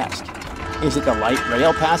your desk. Is it the light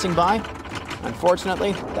rail passing by?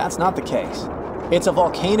 Unfortunately, that's not the case. It's a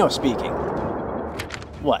volcano speaking.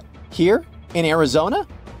 What, here? In Arizona?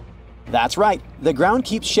 That's right, the ground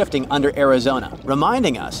keeps shifting under Arizona,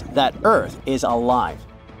 reminding us that Earth is alive.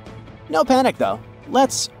 No panic though.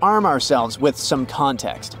 Let's arm ourselves with some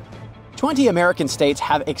context. 20 American states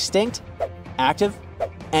have extinct, active,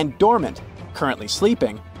 and dormant, currently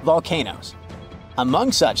sleeping, volcanoes.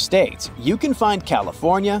 Among such states, you can find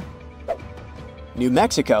California, New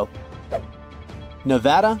Mexico,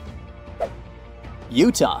 Nevada,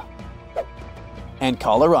 Utah, and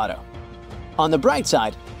Colorado. On the bright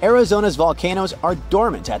side, Arizona's volcanoes are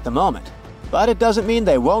dormant at the moment, but it doesn't mean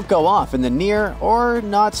they won't go off in the near or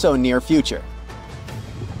not so near future.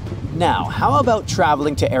 Now, how about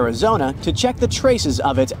traveling to Arizona to check the traces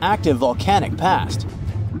of its active volcanic past?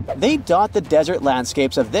 They dot the desert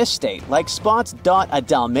landscapes of this state like spots dot a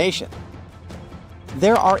Dalmatian.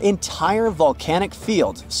 There are entire volcanic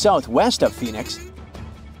fields southwest of Phoenix,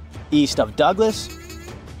 east of Douglas,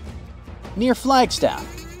 near Flagstaff,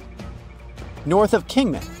 north of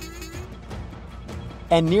Kingman,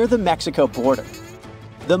 and near the Mexico border.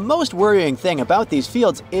 The most worrying thing about these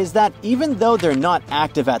fields is that even though they're not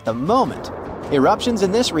active at the moment, eruptions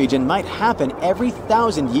in this region might happen every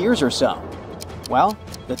 1,000 years or so. Well,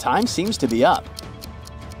 the time seems to be up.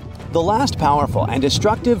 The last powerful and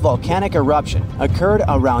destructive volcanic eruption occurred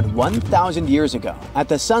around 1,000 years ago at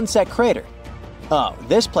the Sunset Crater. Oh,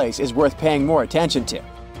 this place is worth paying more attention to.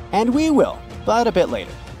 And we will, but a bit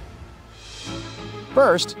later.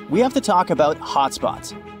 First, we have to talk about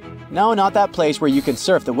hotspots. No, not that place where you can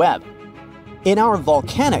surf the web. In our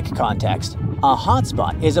volcanic context, a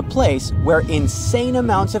hotspot is a place where insane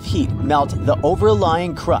amounts of heat melt the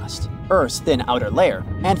overlying crust, Earth's thin outer layer,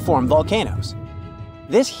 and form volcanoes.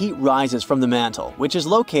 This heat rises from the mantle, which is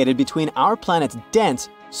located between our planet's dense,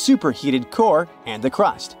 superheated core and the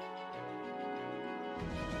crust.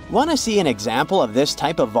 Want to see an example of this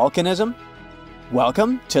type of volcanism?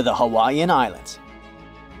 Welcome to the Hawaiian Islands.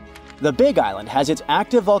 The Big Island has its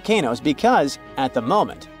active volcanoes because, at the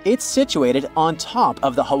moment, it's situated on top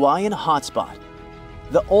of the Hawaiian hotspot.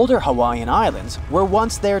 The older Hawaiian Islands were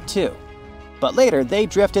once there too, but later they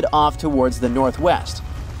drifted off towards the northwest.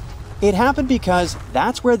 It happened because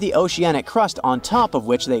that's where the oceanic crust on top of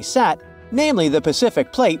which they sat, namely the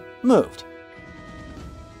Pacific Plate, moved.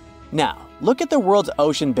 Now, look at the world's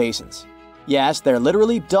ocean basins. Yes, they're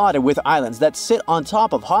literally dotted with islands that sit on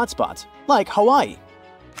top of hotspots, like Hawaii,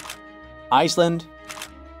 Iceland,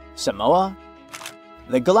 Samoa,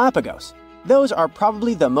 the Galapagos. Those are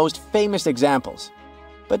probably the most famous examples.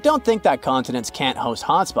 But don't think that continents can't host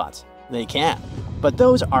hotspots. They can, but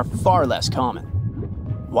those are far less common.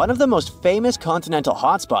 One of the most famous continental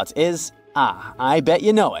hotspots is, I bet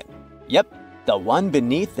you know it. Yep, the one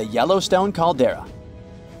beneath the Yellowstone caldera.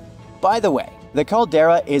 By the way, the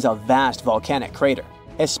caldera is a vast volcanic crater,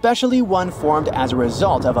 especially one formed as a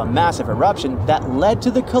result of a massive eruption that led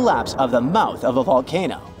to the collapse of the mouth of a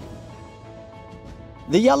volcano.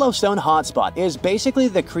 The Yellowstone hotspot is basically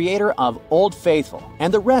the creator of Old Faithful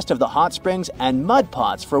and the rest of the hot springs and mud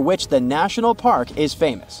pots for which the national park is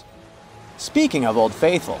famous. Speaking of Old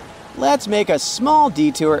Faithful, let's make a small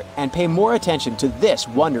detour and pay more attention to this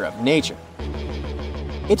wonder of nature.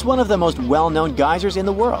 It's one of the most well-known geysers in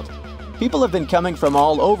the world. People have been coming from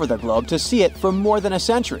all over the globe to see it for more than a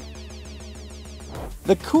century.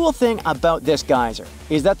 The cool thing about this geyser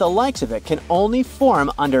is that the likes of it can only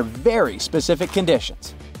form under very specific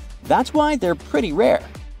conditions. That's why they're pretty rare.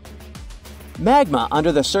 Magma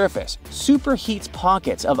under the surface superheats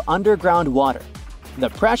pockets of underground water. The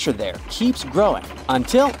pressure there keeps growing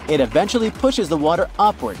until it eventually pushes the water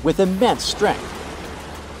upward with immense strength.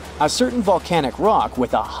 A certain volcanic rock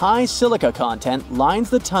with a high silica content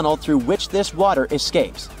lines the tunnel through which this water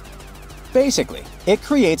escapes. Basically, it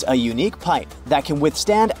creates a unique pipe that can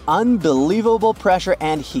withstand unbelievable pressure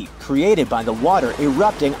and heat created by the water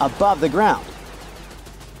erupting above the ground.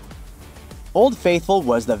 Old Faithful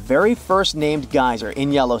was the very first named geyser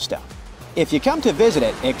in Yellowstone. If you come to visit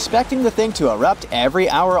it expecting the thing to erupt every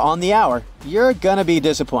hour on the hour, you're gonna be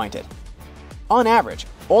disappointed. On average,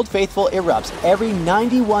 Old Faithful erupts every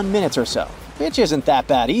 91 minutes or so, which isn't that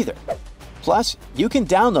bad either. Plus, you can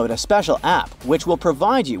download a special app which will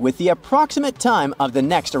provide you with the approximate time of the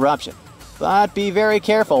next eruption. But be very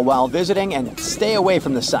careful while visiting and stay away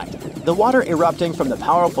from the site. The water erupting from the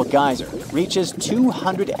powerful geyser reaches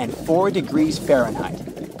 204 degrees Fahrenheit.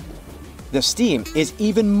 The steam is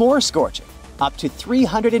even more scorching, up to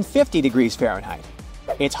 350 degrees Fahrenheit.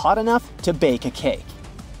 It's hot enough to bake a cake.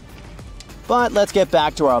 But let's get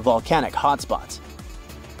back to our volcanic hotspots.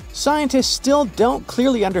 Scientists still don't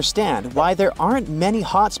clearly understand why there aren't many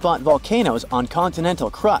hotspot volcanoes on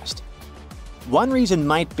continental crust. One reason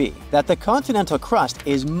might be that the continental crust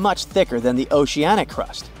is much thicker than the oceanic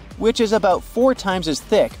crust, which is about 4 times as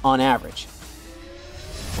thick on average.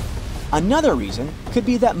 Another reason could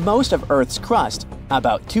be that most of Earth's crust,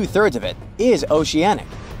 about 2/3 of it, is oceanic.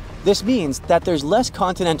 This means that there's less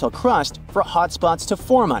continental crust for hotspots to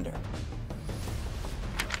form under.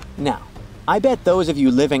 Now, I bet those of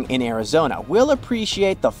you living in Arizona will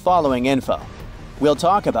appreciate the following info. We'll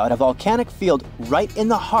talk about a volcanic field right in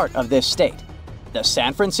the heart of this state, the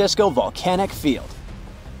San Francisco Volcanic Field.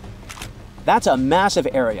 That's a massive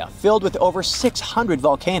area filled with over 600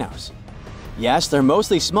 volcanoes. Yes, they're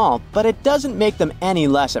mostly small, but it doesn't make them any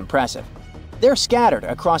less impressive. They're scattered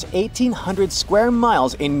across 1,800 square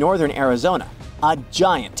miles in northern Arizona, a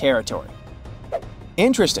giant territory.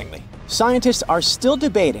 Interestingly, scientists are still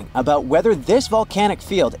debating about whether this volcanic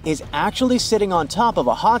field is actually sitting on top of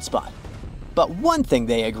a hotspot. But one thing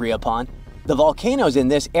they agree upon: the volcanoes in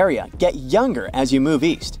this area get younger as you move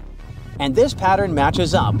east. And this pattern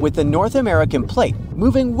matches up with the North American plate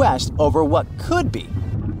moving west over what could be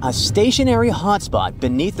a stationary hotspot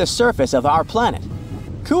beneath the surface of our planet.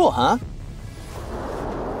 Cool, huh?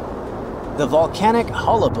 The volcanic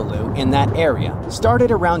hullabaloo in that area started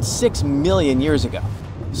around 6 million years ago.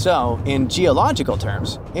 So, in geological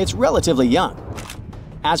terms, it's relatively young.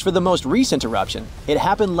 As for the most recent eruption, it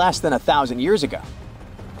happened less than 1,000 years ago.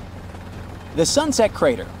 The Sunset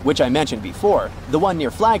Crater, which I mentioned before, the one near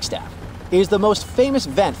Flagstaff, is the most famous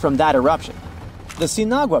vent from that eruption. The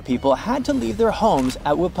Sinagua people had to leave their homes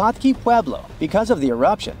at Wupatki Pueblo because of the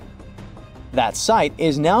eruption. That site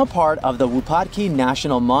is now part of the Wupatki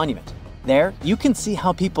National Monument. There, you can see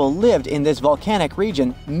how people lived in this volcanic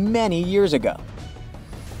region many years ago.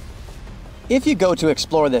 If you go to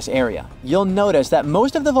explore this area, you'll notice that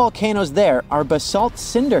most of the volcanoes there are basalt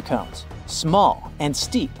cinder cones, small and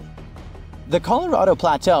steep. The Colorado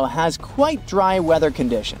Plateau has quite dry weather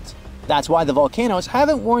conditions. That's why the volcanoes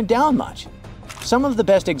haven't worn down much. Some of the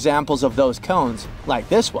best examples of those cones, like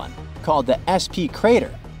this one, called the SP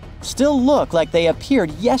crater, still look like they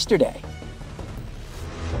appeared yesterday.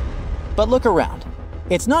 But look around.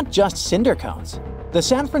 It's not just cinder cones. The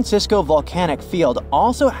San Francisco volcanic field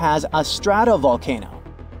also has a stratovolcano,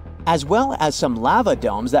 as well as some lava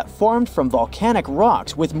domes that formed from volcanic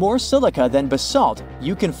rocks with more silica than basalt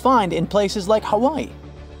you can find in places like Hawaii.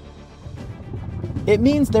 It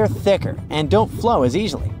means they're thicker and don't flow as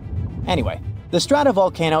easily. Anyway, the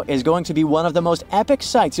stratovolcano is going to be one of the most epic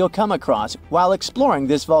sights you'll come across while exploring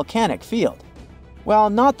this volcanic field. Well,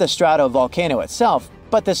 not the stratovolcano itself,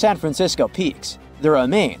 but the San Francisco peaks, the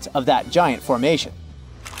remains of that giant formation.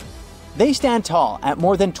 They stand tall at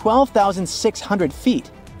more than 12,600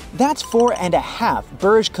 feet. That's 4.5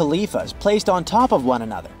 Burj Khalifas placed on top of one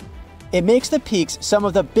another. It makes the peaks some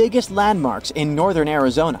of the biggest landmarks in northern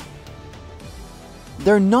Arizona.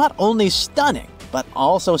 They're not only stunning, but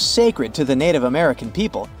also sacred to the Native American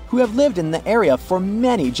people who have lived in the area for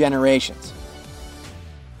many generations.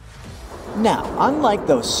 Now, unlike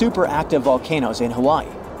those super active volcanoes in Hawaii,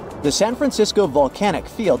 the San Francisco volcanic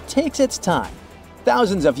field takes its time,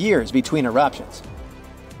 thousands of years between eruptions.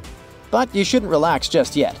 But you shouldn't relax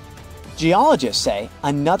just yet. Geologists say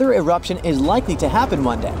another eruption is likely to happen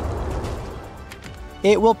one day.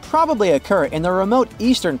 It will probably occur in the remote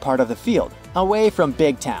eastern part of the field, away from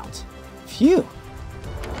big towns. Phew!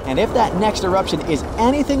 And if that next eruption is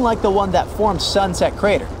anything like the one that formed Sunset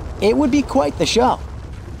Crater, it would be quite the show.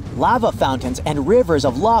 Lava fountains and rivers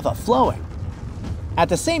of lava flowing. At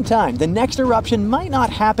the same time, the next eruption might not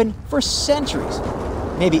happen for centuries,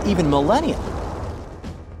 maybe even millennia.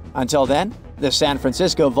 Until then, the San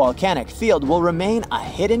Francisco volcanic field will remain a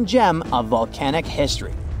hidden gem of volcanic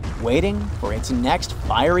history, waiting for its next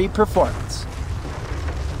fiery performance.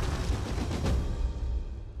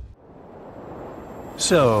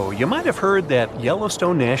 So, you might have heard that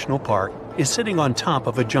Yellowstone National Park is sitting on top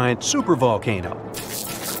of a giant supervolcano.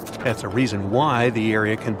 That's the reason why the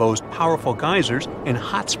area can boast powerful geysers and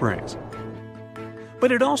hot springs.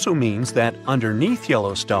 But it also means that underneath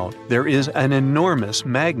Yellowstone, there is an enormous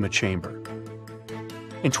magma chamber.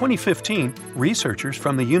 In 2015, researchers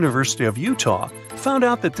from the University of Utah found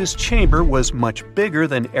out that this chamber was much bigger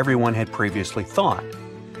than everyone had previously thought.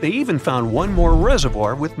 They even found one more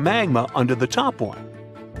reservoir with magma under the top one.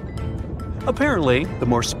 Apparently, the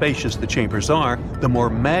more spacious the chambers are, the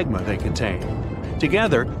more magma they contain.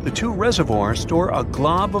 Together, the two reservoirs store a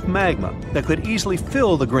glob of magma that could easily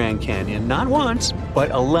fill the Grand Canyon not once,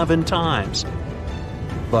 but 11 times.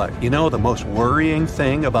 But you know the most worrying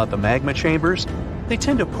thing about the magma chambers? They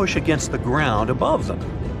tend to push against the ground above them.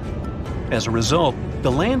 As a result,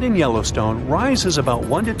 the land in Yellowstone rises about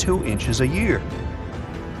 1 to 2 inches a year.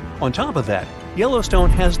 On top of that,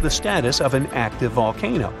 Yellowstone has the status of an active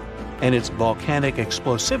volcano, and its volcanic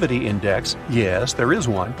explosivity index, yes, there is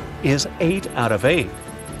one, is 8 out of 8.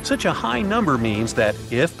 Such a high number means that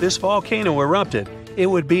if this volcano erupted, it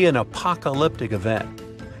would be an apocalyptic event.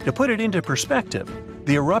 To put it into perspective,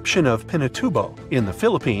 the eruption of Pinatubo in the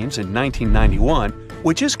Philippines in 1991,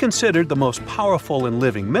 which is considered the most powerful in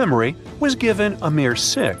living memory, was given a mere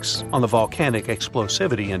 6 on the volcanic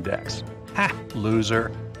explosivity index. Ha,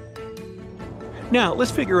 loser. Now, let's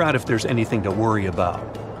figure out if there's anything to worry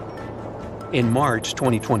about. In March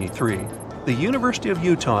 2023, the University of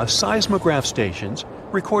Utah seismograph stations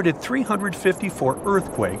recorded 354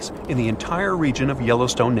 earthquakes in the entire region of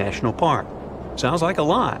Yellowstone National Park. Sounds like a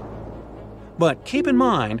lot. But keep in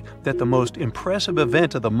mind that the most impressive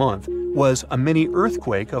event of the month was a mini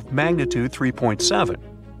earthquake of magnitude 3.7.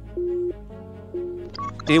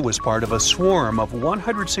 It was part of a swarm of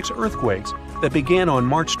 106 earthquakes that began on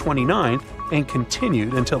March 29th and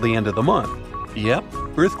continued until the end of the month. Yep,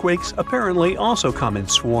 earthquakes apparently also come in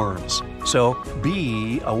swarms, so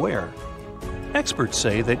be aware. Experts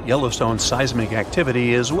say that Yellowstone's seismic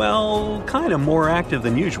activity is, well, kind of more active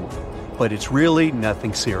than usual, but it's really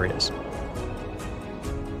nothing serious.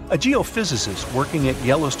 A geophysicist working at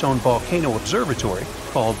Yellowstone Volcano Observatory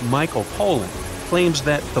called Michael Pollan claims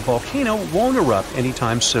that the volcano won't erupt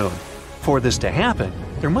anytime soon. For this to happen,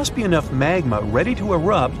 there must be enough magma ready to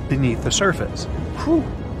erupt beneath the surface. Whew.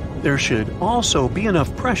 There should also be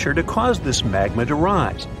enough pressure to cause this magma to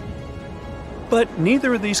rise. But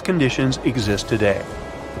neither of these conditions exist today.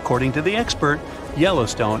 According to the expert,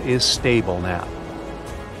 Yellowstone is stable now.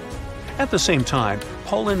 At the same time,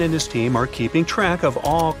 Pollan and his team are keeping track of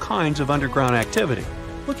all kinds of underground activity,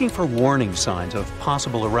 looking for warning signs of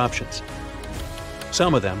possible eruptions.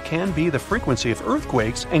 Some of them can be the frequency of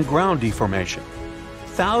earthquakes and ground deformation.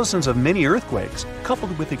 Thousands of mini earthquakes,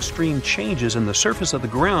 coupled with extreme changes in the surface of the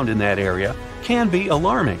ground in that area, can be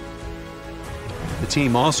alarming. The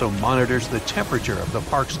team also monitors the temperature of the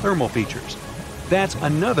park's thermal features. That's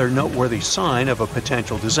another noteworthy sign of a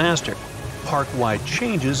potential disaster: park-wide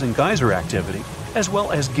changes in geyser activity, as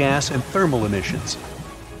well as gas and thermal emissions.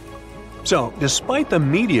 So, despite the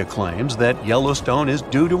media claims that Yellowstone is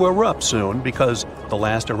due to erupt soon because the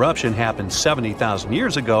last eruption happened 70,000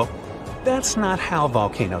 years ago, that's not how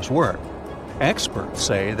volcanoes work. Experts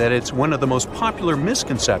say that it's one of the most popular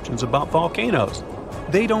misconceptions about volcanoes.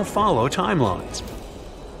 They don't follow timelines.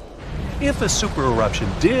 If a supereruption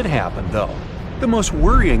did happen, though, the most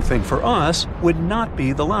worrying thing for us would not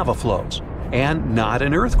be the lava flows, and not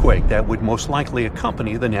an earthquake that would most likely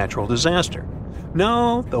accompany the natural disaster.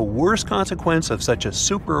 No, the worst consequence of such a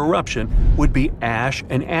supereruption would be ash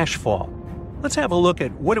and ashfall. Let's have a look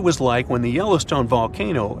at what it was like when the Yellowstone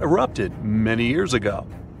volcano erupted many years ago.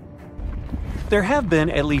 There have been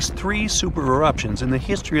at least 3 supereruptions in the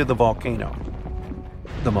history of the volcano.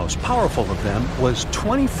 The most powerful of them was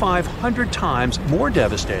 2,500 times more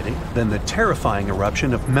devastating than the terrifying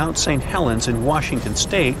eruption of Mount St. Helens in Washington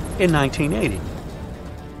state in 1980.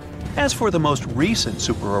 As for the most recent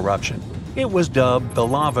supereruption, it was dubbed the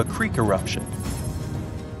Lava Creek eruption.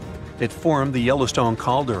 It formed the Yellowstone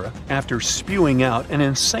caldera after spewing out an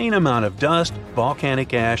insane amount of dust,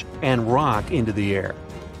 volcanic ash, and rock into the air.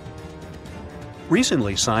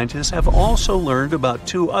 Recently, scientists have also learned about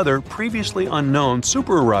 2 other previously unknown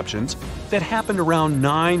supereruptions that happened around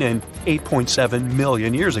 9 and 8.7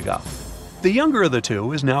 million years ago. The younger of the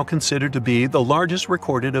 2 is now considered to be the largest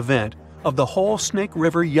recorded event of the whole Snake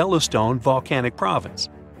River Yellowstone volcanic province.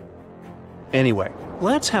 Anyway,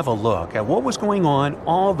 let's have a look at what was going on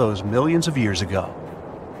all those millions of years ago.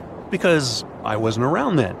 Because I wasn't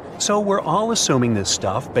around then, so we're all assuming this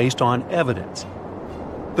stuff based on evidence.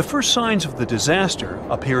 The first signs of the disaster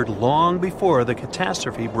appeared long before the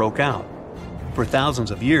catastrophe broke out. For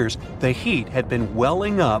thousands of years, the heat had been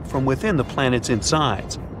welling up from within the planet's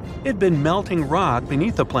insides. It had been melting rock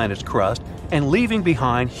beneath the planet's crust and leaving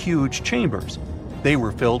behind huge chambers. They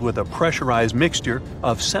were filled with a pressurized mixture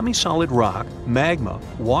of semi-solid rock, magma,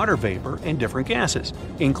 water vapor, and different gases,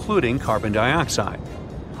 including carbon dioxide.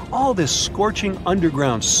 All this scorching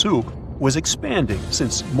underground soup was expanding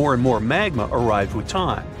since more and more magma arrived with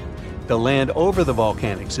time. The land over the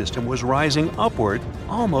volcanic system was rising upward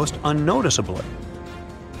almost unnoticeably.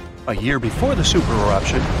 A year before the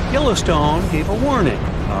supereruption, Yellowstone gave a warning,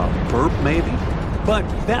 a burp maybe? But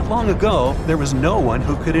that long ago, there was no one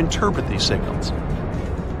who could interpret these signals.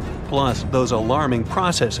 Plus, those alarming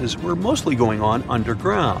processes were mostly going on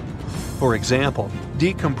underground. For example,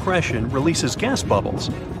 decompression releases gas bubbles.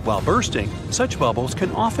 While bursting, such bubbles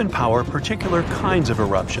can often power particular kinds of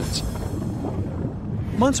eruptions.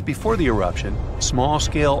 Months before the eruption,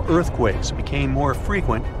 small-scale earthquakes became more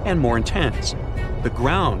frequent and more intense. The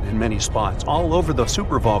ground in many spots all over the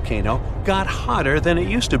supervolcano got hotter than it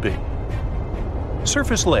used to be.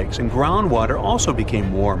 Surface lakes and groundwater also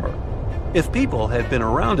became warmer. If people had been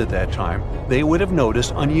around at that time, they would have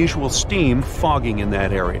noticed unusual steam fogging in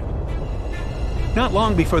that area. Not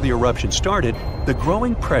long before the eruption started, the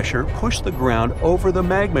growing pressure pushed the ground over the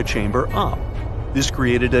magma chamber up. This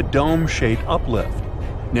created a dome-shaped uplift.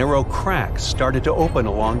 Narrow cracks started to open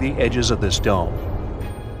along the edges of this dome.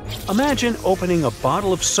 Imagine opening a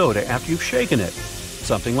bottle of soda after you've shaken it.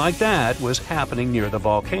 Something like that was happening near the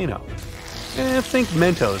volcano. Think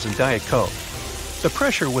Mentos and Diet Coke. The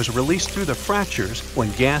pressure was released through the fractures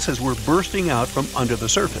when gases were bursting out from under the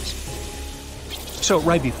surface. So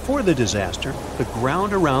right before the disaster, the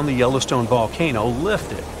ground around the Yellowstone volcano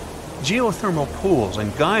lifted. Geothermal pools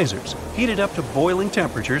and geysers heated up to boiling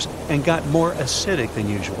temperatures and got more acidic than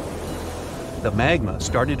usual. The magma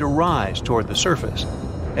started to rise toward the surface.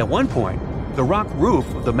 At one point, the rock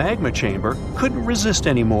roof of the magma chamber couldn't resist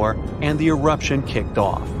anymore and the eruption kicked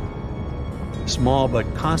off. Small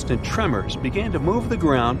but constant tremors began to move the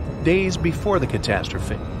ground days before the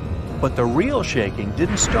catastrophe. But the real shaking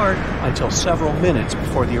didn't start until several minutes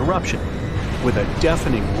before the eruption. With a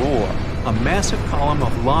deafening roar, a massive column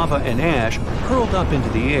of lava and ash hurled up into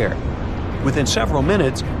the air. Within several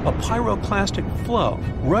minutes, a pyroclastic flow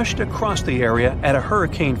rushed across the area at a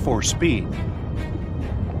hurricane-force speed.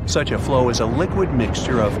 Such a flow is a liquid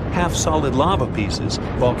mixture of half-solid lava pieces,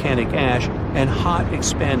 volcanic ash, and hot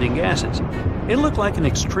expanding gases. It looked like an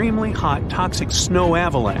extremely hot toxic snow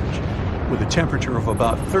avalanche. With a temperature of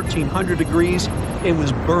about 1300 degrees, it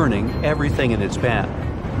was burning everything in its path.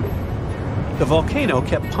 The volcano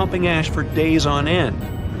kept pumping ash for days on end.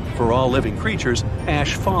 For all living creatures,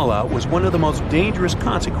 ash fallout was one of the most dangerous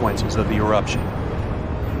consequences of the eruption.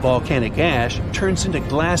 Volcanic ash turns into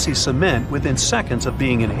glassy cement within seconds of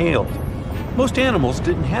being inhaled. Most animals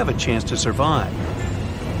didn't have a chance to survive.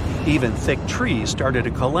 Even thick trees started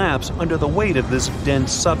to collapse under the weight of this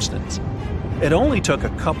dense substance. It only took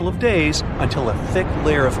a couple of days until a thick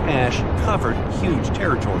layer of ash covered huge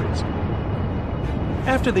territories.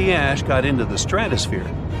 After the ash got into the stratosphere,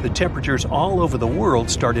 the temperatures all over the world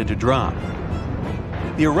started to drop.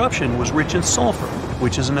 The eruption was rich in sulfur,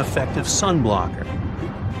 which is an effective sunblocker.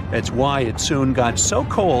 That's why it soon got so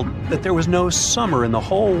cold that there was no summer in the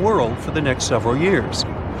whole world for the next several years.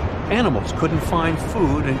 Animals couldn't find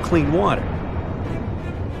food and clean water.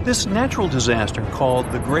 This natural disaster,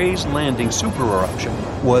 called the Gray's Landing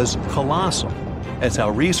supereruption, was colossal. That's how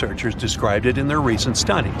researchers described it in their recent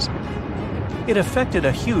studies. It affected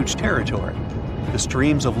a huge territory. The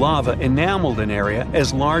streams of lava enameled an area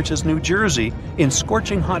as large as New Jersey in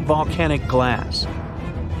scorching hot volcanic glass.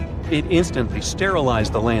 It instantly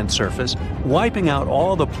sterilized the land surface, wiping out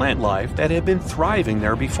all the plant life that had been thriving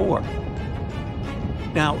there before.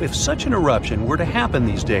 Now, if such an eruption were to happen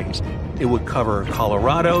these days, it would cover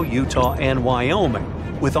Colorado, Utah, and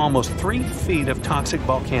Wyoming with almost 3 feet of toxic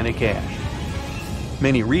volcanic ash.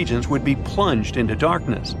 Many regions would be plunged into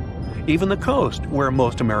darkness. Even the coast, where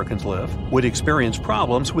most Americans live, would experience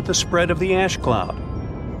problems with the spread of the ash cloud.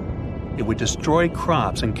 It would destroy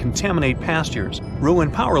crops and contaminate pastures,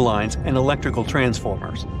 ruin power lines and electrical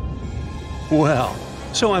transformers. Well,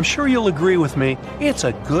 so I'm sure you'll agree with me, it's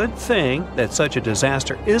a good thing that such a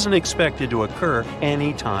disaster isn't expected to occur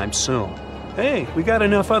anytime soon. Hey, we got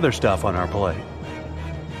enough other stuff on our plate.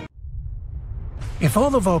 If all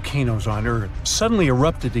the volcanoes on Earth suddenly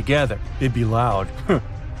erupted together, it'd be loud.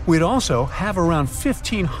 We'd also have around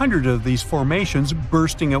 1,500 of these formations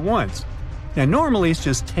bursting at once. Now, normally it's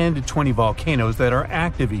just 10 to 20 volcanoes that are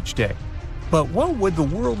active each day. But what would the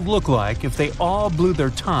world look like if they all blew their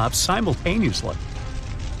tops simultaneously?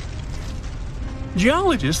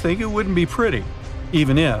 Geologists think it wouldn't be pretty.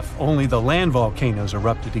 Even if only the land volcanoes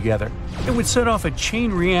erupted together, it would set off a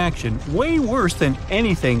chain reaction way worse than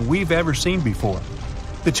anything we've ever seen before.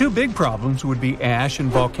 The two big problems would be ash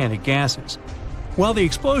and volcanic gases. While the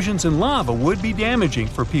explosions in lava would be damaging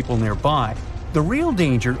for people nearby, the real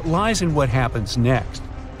danger lies in what happens next.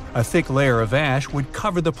 A thick layer of ash would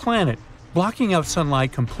cover the planet, blocking out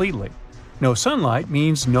sunlight completely. No sunlight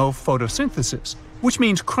means no photosynthesis, which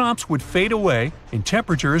means crops would fade away and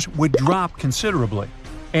temperatures would drop considerably.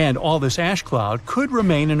 And all this ash cloud could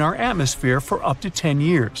remain in our atmosphere for up to 10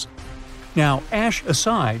 years. Now, ash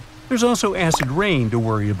aside, there's also acid rain to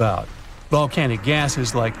worry about. Volcanic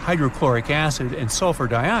gases like hydrochloric acid and sulfur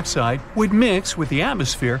dioxide would mix with the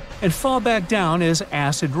atmosphere and fall back down as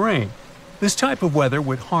acid rain. This type of weather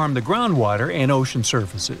would harm the groundwater and ocean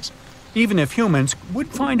surfaces. Even if humans would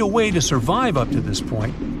find a way to survive up to this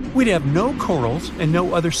point, we'd have no corals and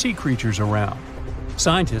no other sea creatures around.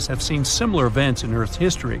 Scientists have seen similar events in Earth's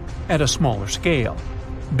history at a smaller scale.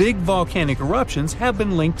 Big volcanic eruptions have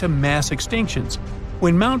been linked to mass extinctions.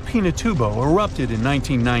 When Mount Pinatubo erupted in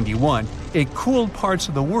 1991, it cooled parts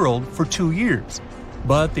of the world for 2 years.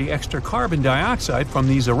 But the extra carbon dioxide from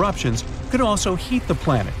these eruptions could also heat the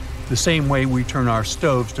planet, the same way we turn our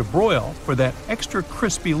stoves to broil for that extra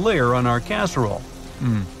crispy layer on our casserole.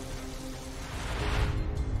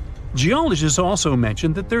 Geologists also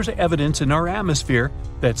mentioned that there's evidence in our atmosphere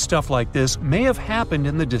that stuff like this may have happened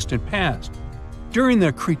in the distant past. During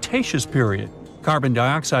the Cretaceous period, Carbon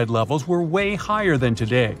dioxide levels were way higher than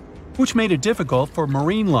today, which made it difficult for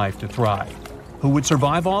marine life to thrive. Who would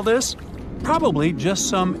survive all this? Probably just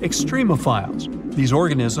some extremophiles, these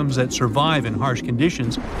organisms that survive in harsh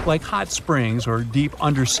conditions like hot springs or deep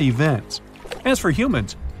undersea vents. As for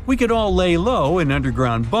humans, we could all lay low in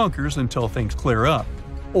underground bunkers until things clear up,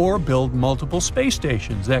 or build multiple space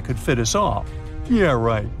stations that could fit us all. Yeah,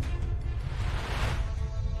 right.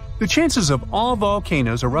 The chances of all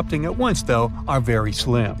volcanoes erupting at once, though, are very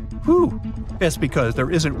slim. Whew! That's because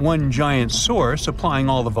there isn't one giant source supplying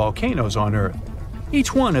all the volcanoes on Earth.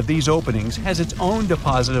 Each one of these openings has its own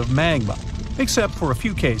deposit of magma, except for a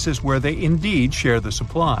few cases where they indeed share the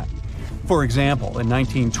supply. For example, in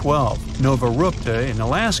 1912, Nova Rupta in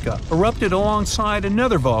Alaska erupted alongside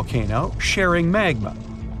another volcano sharing magma.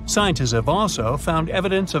 Scientists have also found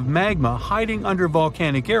evidence of magma hiding under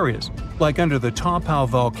volcanic areas, like under the Taupau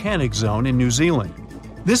volcanic zone in New Zealand.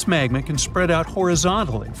 This magma can spread out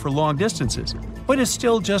horizontally for long distances, but is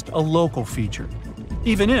still just a local feature.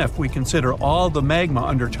 Even if we consider all the magma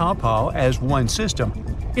under Taupau as one system,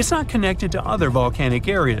 it's not connected to other volcanic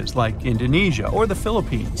areas like Indonesia or the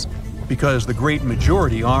Philippines. Because the great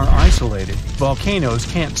majority are isolated, volcanoes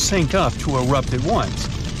can't sync up to erupt at once.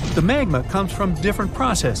 The magma comes from different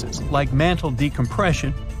processes, like mantle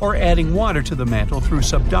decompression or adding water to the mantle through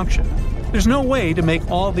subduction. There's no way to make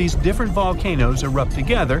all these different volcanoes erupt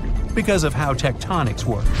together because of how tectonics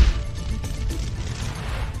work.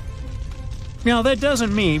 Now, that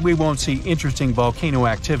doesn't mean we won't see interesting volcano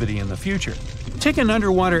activity in the future. Take an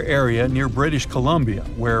underwater area near British Columbia,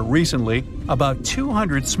 where recently about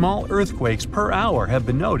 200 small earthquakes per hour have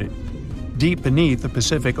been noted. Deep beneath the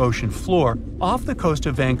Pacific Ocean floor, off the coast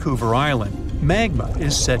of Vancouver Island, magma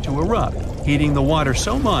is set to erupt, heating the water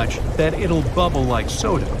so much that it'll bubble like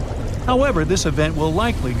soda. However, this event will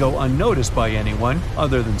likely go unnoticed by anyone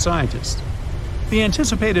other than scientists. The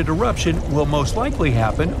anticipated eruption will most likely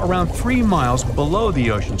happen around 3 miles below the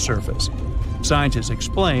ocean surface. Scientists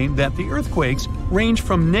explain that the earthquakes range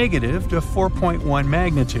from negative to 4.1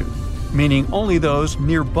 magnitude, meaning only those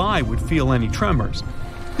nearby would feel any tremors.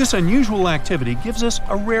 This unusual activity gives us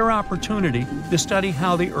a rare opportunity to study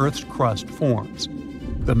how the Earth's crust forms.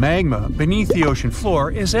 The magma beneath the ocean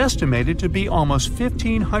floor is estimated to be almost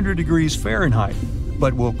 1,500 degrees Fahrenheit,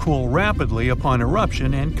 but will cool rapidly upon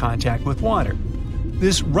eruption and contact with water.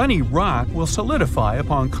 This runny rock will solidify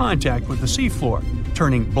upon contact with the seafloor,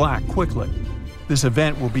 turning black quickly. This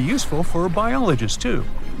event will be useful for biologists too,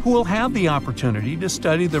 who will have the opportunity to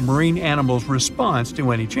study the marine animal's response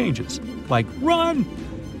to any changes, like run!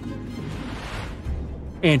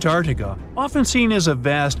 Antarctica, often seen as a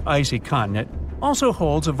vast icy continent, also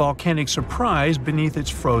holds a volcanic surprise beneath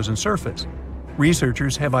its frozen surface.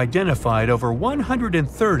 Researchers have identified over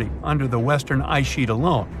 130 under the western ice sheet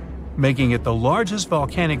alone, making it the largest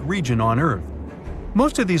volcanic region on Earth.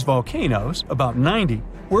 Most of these volcanoes, about 90,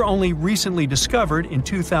 were only recently discovered in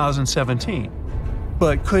 2017.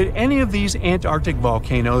 But could any of these Antarctic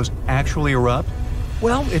volcanoes actually erupt?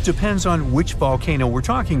 Well, it depends on which volcano we're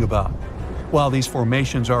talking about. While these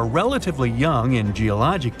formations are relatively young in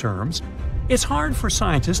geologic terms, it's hard for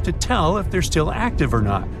scientists to tell if they're still active or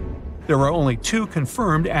not. There are only 2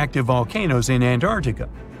 confirmed active volcanoes in Antarctica,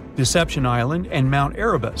 Deception Island and Mount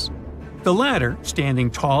Erebus. The latter,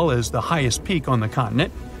 standing tall as the highest peak on the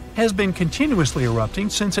continent, has been continuously erupting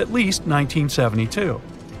since at least 1972.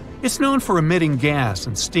 It's known for emitting gas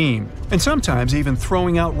and steam, and sometimes even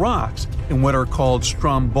throwing out rocks in what are called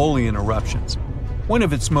strombolian eruptions. One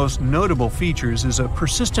of its most notable features is a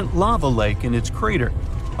persistent lava lake in its crater,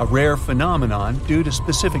 a rare phenomenon due to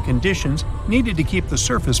specific conditions needed to keep the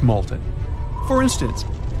surface molten. For instance,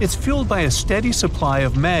 it's fueled by a steady supply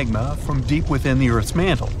of magma from deep within the Earth's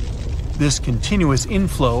mantle. This continuous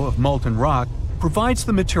inflow of molten rock provides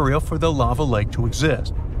the material for the lava lake to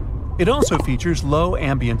exist. It also features low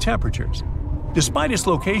ambient temperatures. Despite its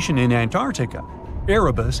location in Antarctica,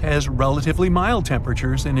 Erebus has relatively mild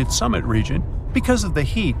temperatures in its summit region because of the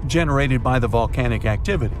heat generated by the volcanic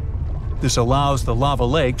activity. This allows the lava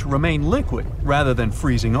lake to remain liquid rather than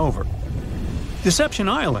freezing over. Deception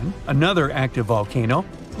Island, another active volcano,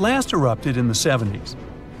 last erupted in the 70s.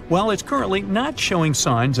 While it's currently not showing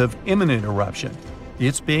signs of imminent eruption,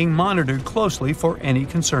 it's being monitored closely for any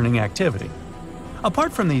concerning activity.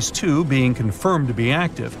 Apart from these 2 being confirmed to be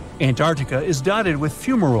active, Antarctica is dotted with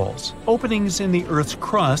fumaroles, openings in the Earth's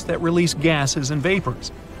crust that release gases and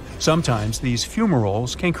vapors. Sometimes these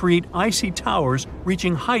fumaroles can create icy towers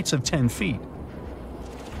reaching heights of 10 feet.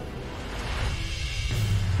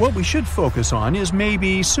 What we should focus on is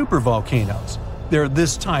maybe supervolcanoes. They're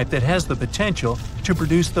this type that has the potential to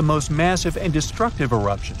produce the most massive and destructive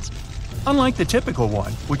eruptions. Unlike the typical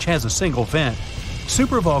one, which has a single vent,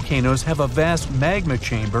 supervolcanoes have a vast magma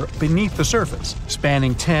chamber beneath the surface,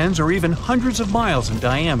 spanning tens or even hundreds of miles in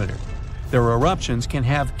diameter. Their eruptions can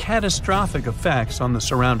have catastrophic effects on the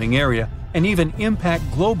surrounding area and even impact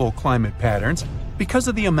global climate patterns because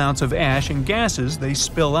of the amounts of ash and gases they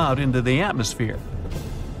spill out into the atmosphere.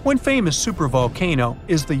 One famous supervolcano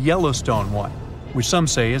is the Yellowstone one, which some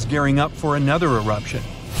say is gearing up for another eruption.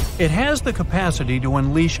 It has the capacity to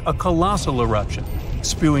unleash a colossal eruption,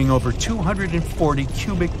 spewing over 240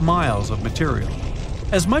 cubic miles of material.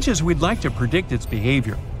 As much as we'd like to predict its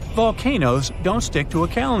behavior, volcanoes don't stick to a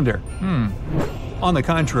calendar. On the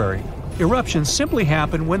contrary, eruptions simply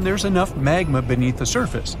happen when there's enough magma beneath the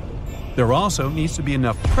surface. There also needs to be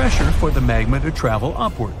enough pressure for the magma to travel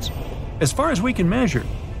upwards. As far as we can measure,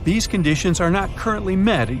 these conditions are not currently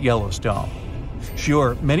met at Yellowstone.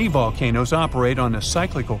 Sure, many volcanoes operate on a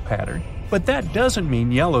cyclical pattern, but that doesn't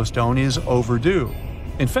mean Yellowstone is overdue.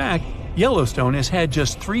 In fact, Yellowstone has had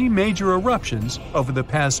just 3 major eruptions over the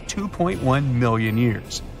past 2.1 million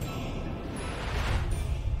years.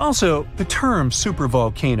 Also, the term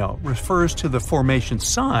supervolcano refers to the formation's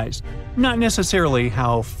size, not necessarily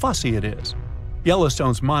how fussy it is.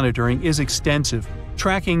 Yellowstone's monitoring is extensive,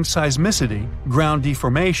 tracking seismicity, ground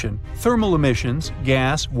deformation, thermal emissions,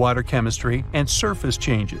 gas, water chemistry, and surface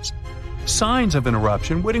changes. Signs of an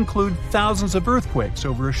eruption would include thousands of earthquakes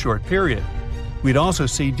over a short period. We'd also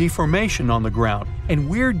see deformation on the ground and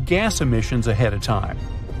weird gas emissions ahead of time.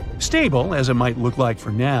 Stable as it might look like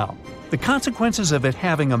for now, the consequences of it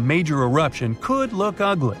having a major eruption could look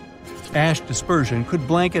ugly. Ash dispersion could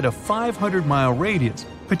blanket a 500-mile radius,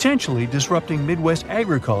 potentially disrupting Midwest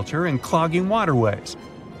agriculture and clogging waterways.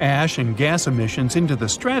 Ash and gas emissions into the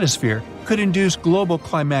stratosphere could induce global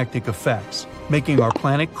climatic effects, making our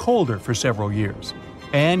planet colder for several years.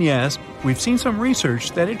 And yes, we've seen some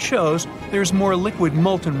research that it shows there's more liquid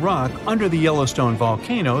molten rock under the Yellowstone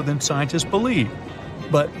volcano than scientists believe.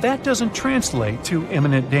 But that doesn't translate to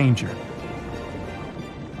imminent danger.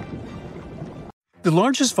 The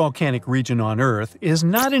largest volcanic region on Earth is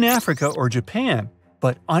not in Africa or Japan,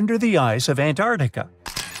 but under the ice of Antarctica.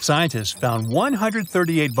 Scientists found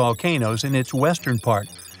 138 volcanoes in its western part,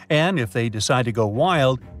 and if they decide to go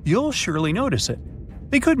wild, you'll surely notice it.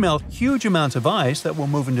 They could melt huge amounts of ice that will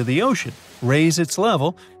move into the ocean, raise its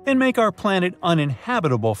level, and make our planet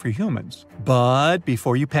uninhabitable for humans. But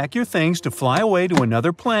before you pack your things to fly away to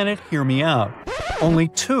another planet, hear me out. Only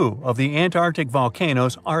 2 of the Antarctic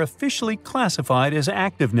volcanoes are officially classified as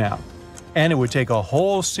active now. And it would take a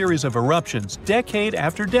whole series of eruptions, decade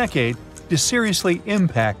after decade, to seriously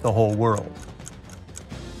impact the whole world.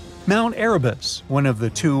 Mount Erebus, one of the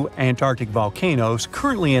 2 Antarctic volcanoes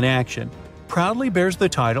currently in action, proudly bears the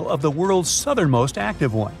title of the world's southernmost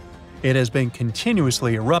active one. It has been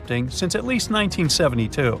continuously erupting since at least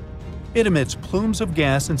 1972. It emits plumes of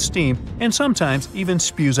gas and steam and sometimes even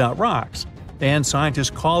spews out rocks, and scientists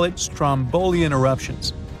call it Strombolian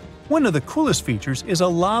eruptions. One of the coolest features is a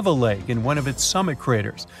lava lake in one of its summit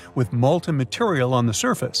craters, with molten material on the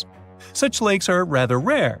surface. Such lakes are rather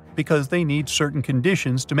rare because they need certain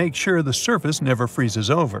conditions to make sure the surface never freezes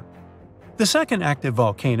over. The second active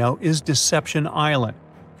volcano is Deception Island,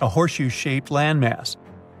 a horseshoe-shaped landmass.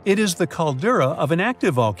 It is the caldera of an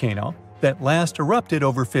active volcano that last erupted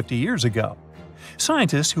over 50 years ago.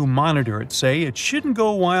 Scientists who monitor it say it shouldn't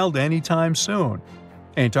go wild anytime soon.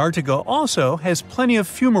 Antarctica also has plenty of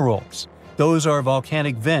fumaroles. Those are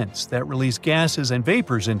volcanic vents that release gases and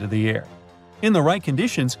vapors into the air. In the right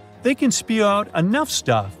conditions, they can spew out enough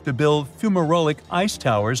stuff to build fumarolic ice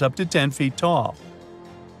towers up to 10 feet tall.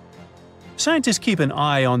 Scientists keep an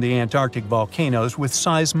eye on the Antarctic volcanoes with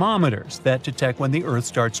seismometers that detect when the Earth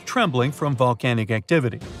starts trembling from volcanic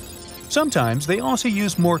activity. Sometimes they also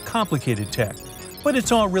use more complicated tech, but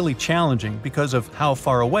it's all really challenging because of how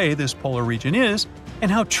far away this polar region is and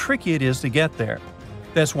how tricky it is to get there.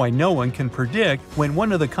 That's why no one can predict when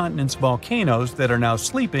one of the continent's volcanoes that are now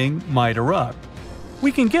sleeping might erupt.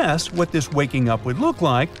 We can guess what this waking up would look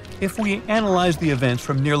like if we analyze the events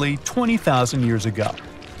from nearly 20,000 years ago.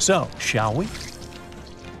 So, shall we?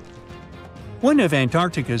 One of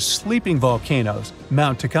Antarctica's sleeping volcanoes,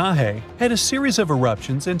 Mount Takahe, had a series of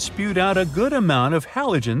eruptions and spewed out a good amount of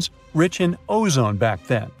halogens rich in ozone back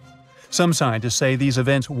then. Some scientists say these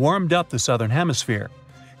events warmed up the southern hemisphere.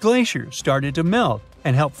 Glaciers started to melt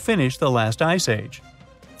and helped finish the last ice age.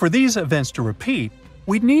 For these events to repeat,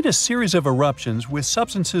 we'd need a series of eruptions with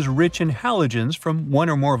substances rich in halogens from one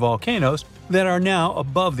or more volcanoes that are now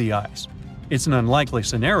above the ice. It's an unlikely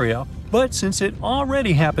scenario, but since it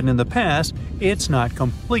already happened in the past, it's not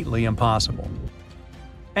completely impossible.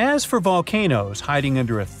 As for volcanoes hiding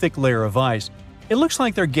under a thick layer of ice, it looks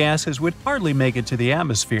like their gases would hardly make it to the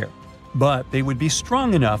atmosphere, but they would be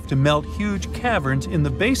strong enough to melt huge caverns in the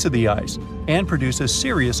base of the ice and produce a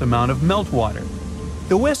serious amount of meltwater.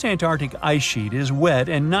 The West Antarctic ice sheet is wet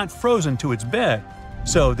and not frozen to its bed,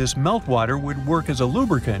 so this meltwater would work as a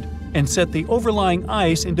lubricant and set the overlying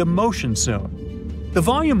ice into motion soon. The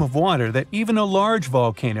volume of water that even a large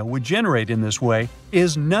volcano would generate in this way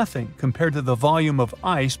is nothing compared to the volume of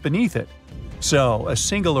ice beneath it. So, a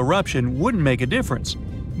single eruption wouldn't make a difference.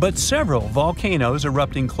 But several volcanoes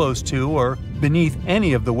erupting close to or beneath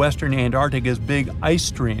any of the western Antarctica's big ice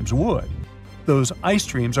streams would. Those ice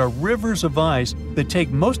streams are rivers of ice that take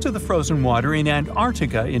most of the frozen water in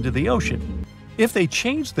Antarctica into the ocean. If they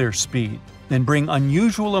change their speed, then bring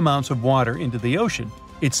unusual amounts of water into the ocean,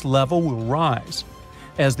 its level will rise.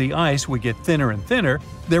 As the ice would get thinner and thinner,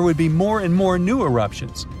 there would be more and more new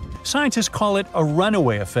eruptions. Scientists call it a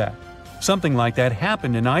runaway effect. Something like that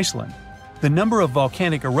happened in Iceland. The number of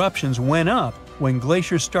volcanic eruptions went up when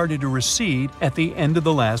glaciers started to recede at the end of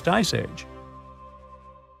the last ice age.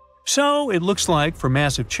 So, it looks like, for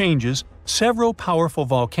massive changes, several powerful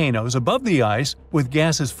volcanoes above the ice with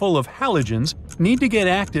gases full of halogens need to get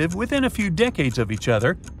active within a few decades of each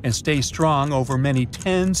other and stay strong over many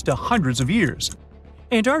tens to hundreds of years.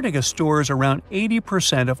 Antarctica stores around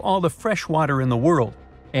 80% of all the fresh water in the world,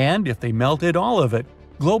 and if they melted all of it,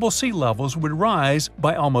 global sea levels would rise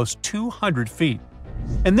by almost 200 feet.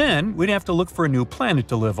 And then we'd have to look for a new planet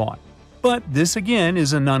to live on. But this again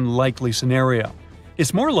is an unlikely scenario.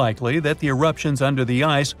 It's more likely that the eruptions under the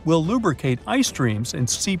ice will lubricate ice streams and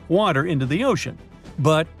seep water into the ocean.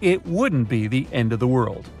 But it wouldn't be the end of the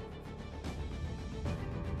world.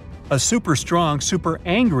 A super strong, super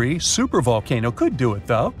angry supervolcano could do it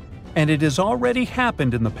though, and it has already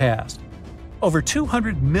happened in the past. Over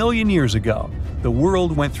 200 million years ago, the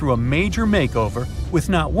world went through a major makeover with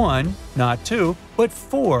not one, not two, but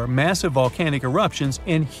 4 massive volcanic eruptions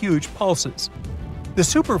in huge pulses. The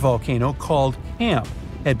supervolcano called Camp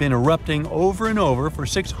had been erupting over and over for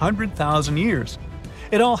 600,000 years.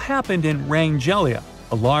 It all happened in Wrangell,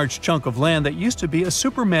 a large chunk of land that used to be a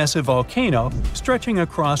supermassive volcano stretching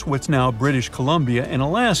across what's now British Columbia and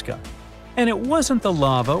Alaska. And it wasn't the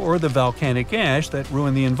lava or the volcanic ash that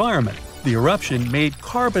ruined the environment. The eruption made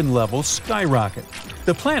carbon levels skyrocket.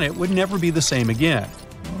 The planet would never be the same again.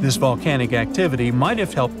 This volcanic activity might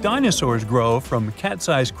have helped dinosaurs grow from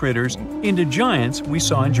cat-sized critters into giants we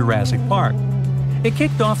saw in Jurassic Park. It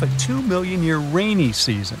kicked off a 2-million-year rainy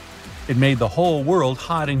season. It made the whole world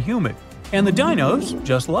hot and humid, and the dinos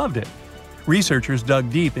just loved it. Researchers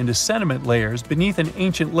dug deep into sediment layers beneath an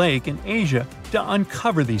ancient lake in Asia to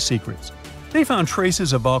uncover these secrets. They found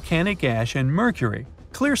traces of volcanic ash and mercury,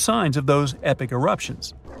 clear signs of those epic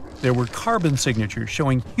eruptions. There were carbon signatures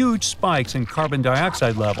showing huge spikes in carbon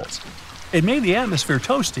dioxide levels. It made the atmosphere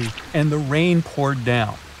toasty, and the rain poured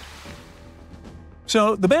down.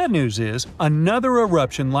 So the bad news is, another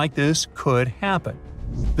eruption like this could happen.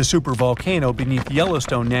 The supervolcano beneath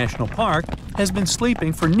Yellowstone National Park has been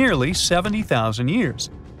sleeping for nearly 70,000 years.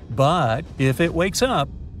 But if it wakes up,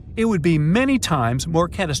 it would be many times more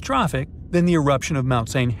catastrophic than the eruption of Mount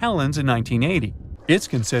St. Helens in 1980. It's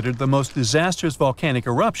considered the most disastrous volcanic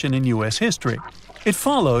eruption in U.S. history. It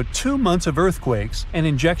followed 2 months of earthquakes and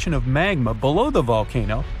injection of magma below the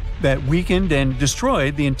volcano that weakened and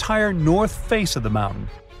destroyed the entire north face of the mountain.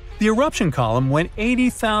 The eruption column went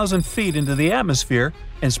 80,000 feet into the atmosphere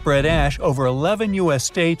and spread ash over 11 U.S.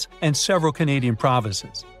 states and several Canadian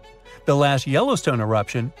provinces. The last Yellowstone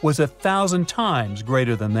eruption was 1,000 times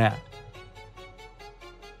greater than that.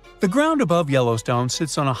 The ground above Yellowstone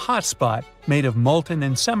sits on a hot spot made of molten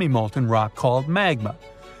and semi-molten rock called magma.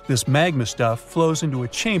 This magma stuff flows into a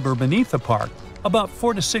chamber beneath the park, about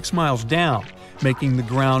 4 to 6 miles down, making the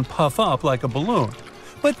ground puff up like a balloon.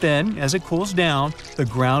 But then, as it cools down, the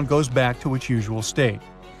ground goes back to its usual state.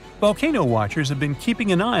 Volcano watchers have been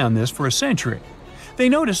keeping an eye on this for a century. They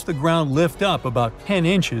noticed the ground lift up about 10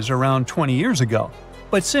 inches around 20 years ago,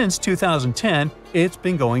 but since 2010, it's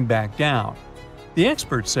been going back down. The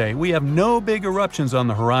experts say we have no big eruptions on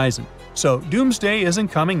the horizon, so doomsday isn't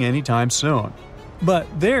coming anytime soon. But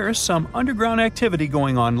there's some underground activity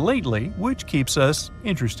going on lately which keeps us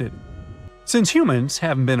interested. Since humans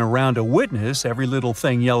haven't been around to witness every little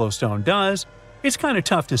thing Yellowstone does, it's kind of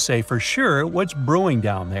tough to say for sure what's brewing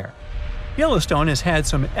down there. Yellowstone has had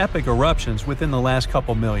some epic eruptions within the last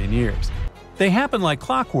couple million years. They happen like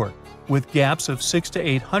clockwork, with gaps of 600,000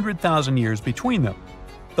 to 800,000 years between them.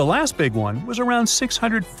 The last big one was around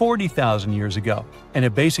 640,000 years ago, and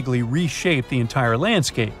it basically reshaped the entire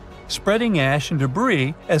landscape, spreading ash and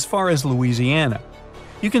debris as far as Louisiana.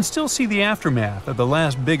 You can still see the aftermath of the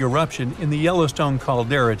last big eruption in the Yellowstone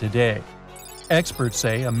caldera today. Experts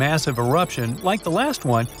say a massive eruption like the last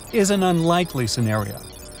one is an unlikely scenario.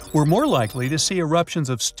 We're more likely to see eruptions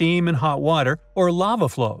of steam and hot water or lava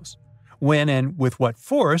flows. When and with what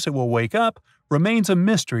force it will wake up remains a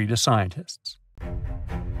mystery to scientists.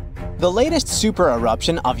 The latest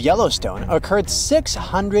super-eruption of Yellowstone occurred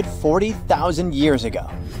 640,000 years ago,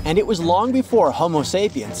 and it was long before Homo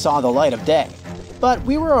sapiens saw the light of day. But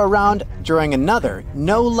we were around during another,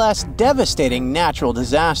 no less devastating natural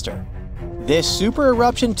disaster. This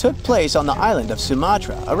super-eruption took place on the island of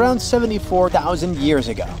Sumatra around 74,000 years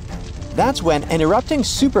ago. That's when an erupting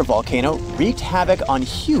supervolcano wreaked havoc on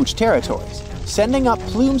huge territories, sending up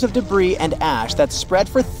plumes of debris and ash that spread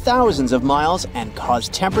for thousands of miles and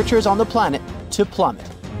caused temperatures on the planet to plummet.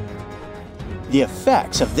 The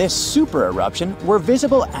effects of this super-eruption were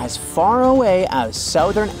visible as far away as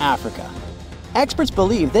southern Africa. Experts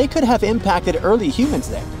believe they could have impacted early humans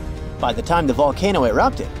there. By the time the volcano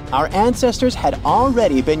erupted, our ancestors had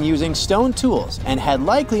already been using stone tools and had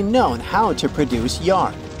likely known how to produce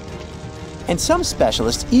yarn. And some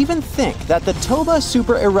specialists even think that the Toba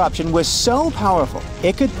super-eruption was so powerful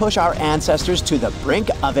it could push our ancestors to the brink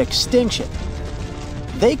of extinction.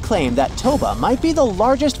 They claim that Toba might be the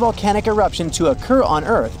largest volcanic eruption to occur on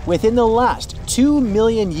Earth within the last 2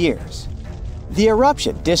 million years. The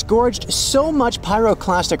eruption disgorged so much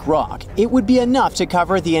pyroclastic rock it would be enough to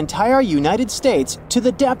cover the entire United States to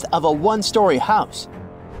the depth of a one-story house.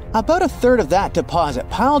 About a third of that deposit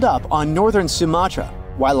piled up on northern Sumatra,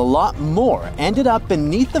 while a lot more ended up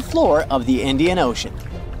beneath the floor of the Indian Ocean.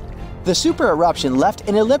 The super-eruption left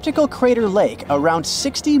an elliptical crater lake around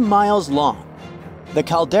 60 miles long. The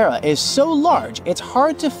caldera is so large it's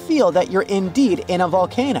hard to feel that you're indeed in a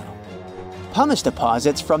volcano. Pumice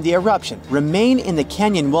deposits from the eruption remain in the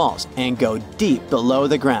canyon walls and go deep below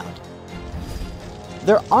the ground.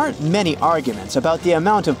 There aren't many arguments about the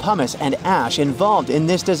amount of pumice and ash involved in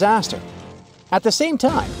this disaster. At the same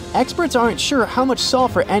time, experts aren't sure how much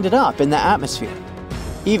sulfur ended up in the atmosphere.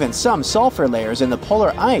 Even some sulfur layers in the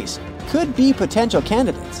polar ice could be potential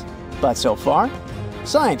candidates. But so far,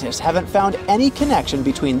 scientists haven't found any connection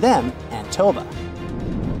between them and Toba.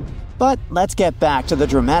 But let's get back to the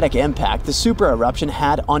dramatic impact the super-eruption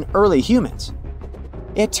had on early humans.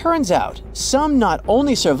 It turns out some not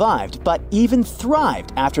only survived but even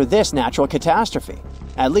thrived after this natural catastrophe,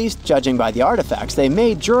 at least judging by the artifacts they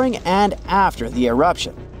made during and after the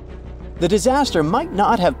eruption. The disaster might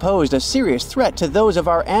not have posed a serious threat to those of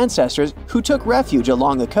our ancestors who took refuge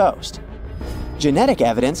along the coast. Genetic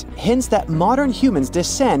evidence hints that modern humans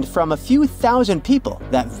descend from a few thousand people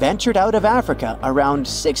that ventured out of Africa around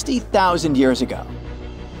 60,000 years ago.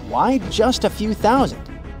 Why just a few thousand?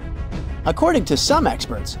 According to some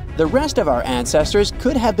experts, the rest of our ancestors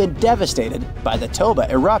could have been devastated by the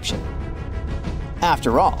Toba eruption.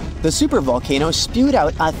 After all, the supervolcano spewed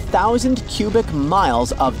out 1,000 cubic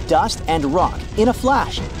miles of dust and rock in a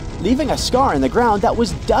flash, leaving a scar in the ground that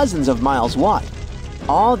was dozens of miles wide.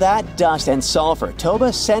 All that dust and sulfur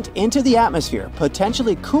Toba sent into the atmosphere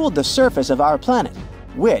potentially cooled the surface of our planet,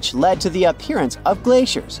 which led to the appearance of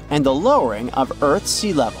glaciers and the lowering of Earth's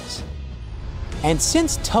sea levels. And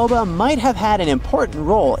since Toba might have had an important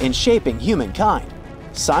role in shaping humankind,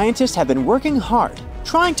 scientists have been working hard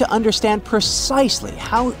trying to understand precisely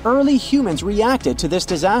how early humans reacted to this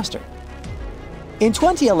disaster. In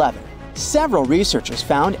 2011, several researchers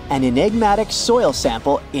found an enigmatic soil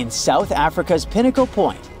sample in South Africa's Pinnacle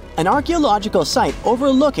Point, an archaeological site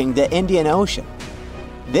overlooking the Indian Ocean.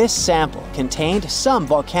 This sample contained some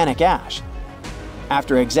volcanic ash.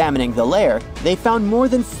 After examining the layer, they found more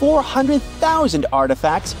than 400,000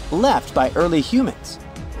 artifacts left by early humans.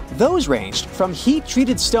 Those ranged from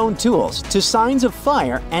heat-treated stone tools to signs of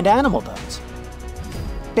fire and animal bones.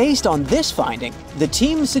 Based on this finding, the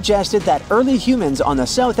team suggested that early humans on the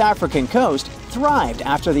South African coast thrived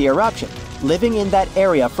after the eruption, living in that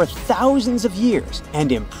area for thousands of years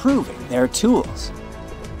and improving their tools.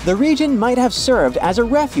 The region might have served as a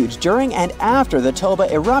refuge during and after the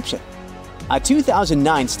Toba eruption. A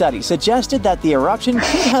 2009 study suggested that the eruption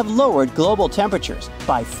could have lowered global temperatures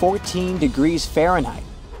by 14 degrees Fahrenheit.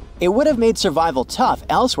 It would have made survival tough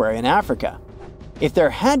elsewhere in Africa. If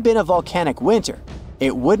there had been a volcanic winter,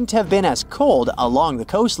 it wouldn't have been as cold along the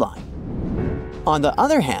coastline. On the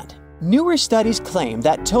other hand, newer studies claim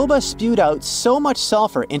that Toba spewed out so much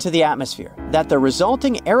sulfur into the atmosphere that the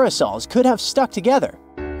resulting aerosols could have stuck together,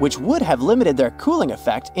 which would have limited their cooling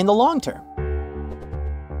effect in the long term.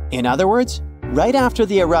 In other words, right after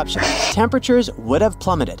the eruption, temperatures would have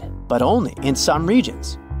plummeted, but only in some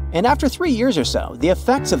regions. And after 3 years or so, the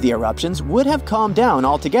effects of the eruptions would have calmed down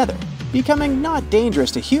altogether, becoming not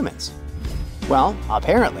dangerous to humans. Well,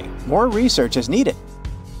 apparently, more research is needed.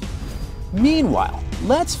 Meanwhile,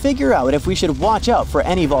 let's figure out if we should watch out for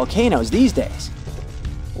any volcanoes these days.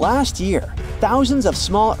 Last year, thousands of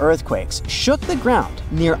small earthquakes shook the ground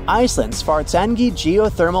near Iceland's Svartsengi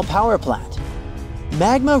geothermal power plant.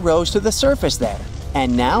 Magma rose to the surface there,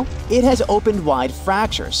 and now it has opened wide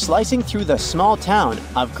fractures slicing through the small town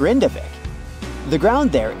of Grindavik. The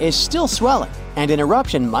ground there is still swelling, and an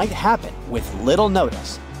eruption might happen with little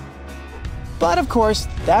notice. But of course,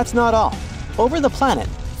 that's not all. Over the planet,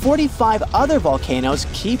 45 other volcanoes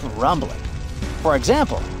keep rumbling. For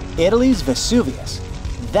example, Italy's Vesuvius,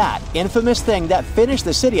 that infamous thing that finished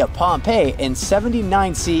the city of Pompeii in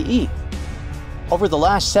 79 CE. Over the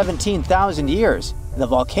last 17,000 years, the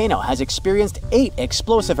volcano has experienced 8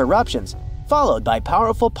 explosive eruptions, followed by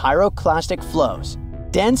powerful pyroclastic flows,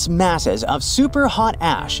 dense masses of super hot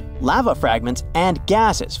ash, lava fragments, and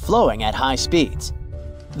gases flowing at high speeds.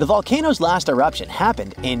 The volcano's last eruption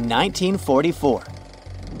happened in 1944.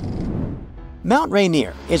 Mount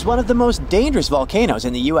Rainier is one of the most dangerous volcanoes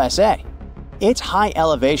in the USA. Its high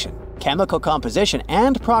elevation, chemical composition,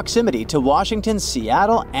 and proximity to Washington's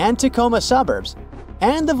Seattle and Tacoma suburbs,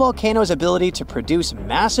 and the volcano's ability to produce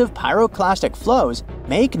massive pyroclastic flows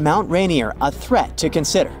make Mount Rainier a threat to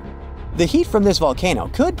consider. The heat from this volcano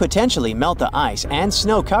could potentially melt the ice and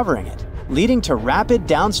snow covering it, leading to rapid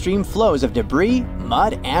downstream flows of debris,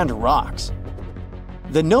 mud, and rocks.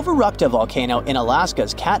 The Novarupta volcano in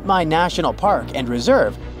Alaska's Katmai National Park and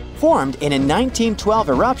Reserve formed in a 1912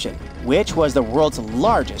 eruption, which was the world's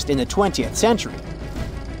largest in the 20th century.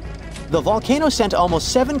 The volcano sent almost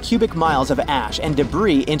 7 cubic miles of ash and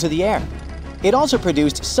debris into the air. It also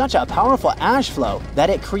produced such a powerful ash flow that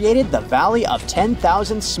it created the Valley of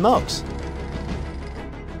 10,000 Smokes.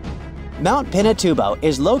 Mount Pinatubo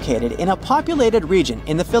is located in a populated region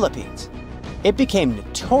in the Philippines. It became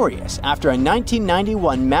notorious after a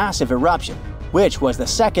 1991 massive eruption, which was the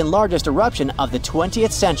second largest eruption of the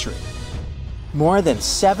 20th century. More than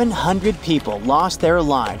 700 people lost their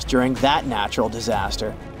lives during that natural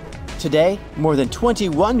disaster. Today, more than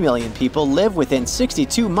 21 million people live within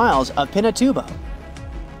 62 miles of Pinatubo.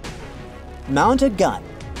 Mount Agun,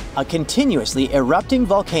 a continuously erupting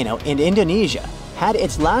volcano in Indonesia, had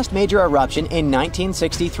its last major eruption in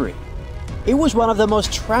 1963. It was one of the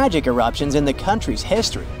most tragic eruptions in the country's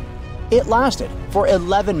history. It lasted for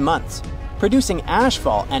 11 months, producing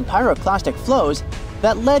ashfall and pyroclastic flows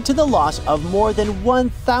that led to the loss of more than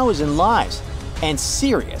 1,000 lives and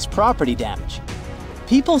serious property damage.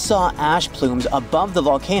 People saw ash plumes above the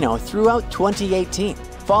volcano throughout 2018,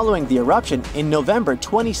 following the eruption in November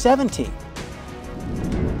 2017.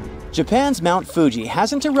 Japan's Mount Fuji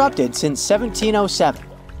hasn't erupted since 1707.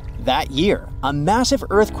 That year, a massive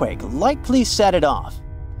earthquake likely set it off.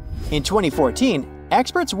 In 2014,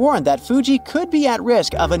 experts warned that Fuji could be at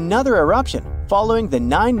risk of another eruption following the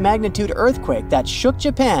 9-magnitude earthquake that shook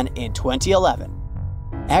Japan in 2011.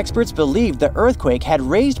 Experts believed the earthquake had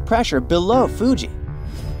raised pressure below Fuji.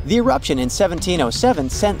 The eruption in 1707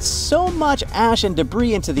 sent so much ash and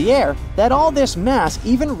debris into the air that all this mass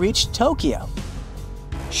even reached Tokyo.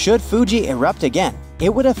 Should Fuji erupt again,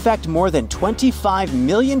 it would affect more than 25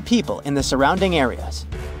 million people in the surrounding areas.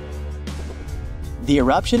 The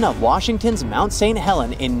eruption of Washington's Mount St.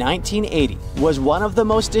 Helens in 1980 was one of the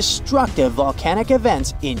most destructive volcanic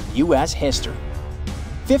events in U.S. history.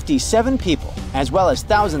 57 people, as well as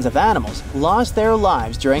thousands of animals, lost their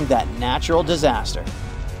lives during that natural disaster.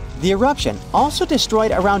 The eruption also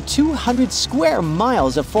destroyed around 200 square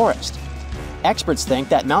miles of forest. Experts think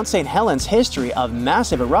that Mount St. Helens' history of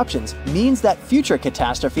massive eruptions means that future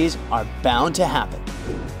catastrophes are bound to happen.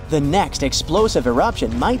 The next explosive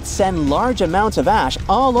eruption might send large amounts of ash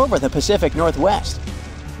all over the Pacific Northwest.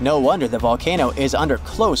 No wonder the volcano is under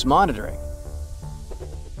close monitoring.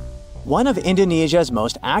 One of Indonesia's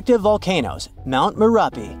most active volcanoes, Mount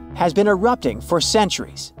Merapi, has been erupting for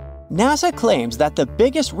centuries. NASA claims that the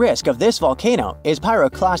biggest risk of this volcano is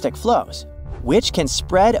pyroclastic flows, which can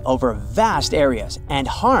spread over vast areas and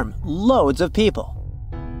harm loads of people.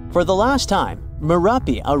 For the last time,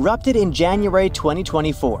 Merapi erupted in January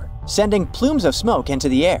 2024, sending plumes of smoke into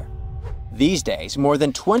the air. These days, more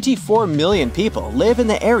than 24 million people live in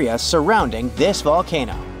the area surrounding this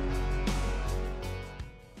volcano.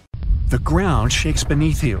 The ground shakes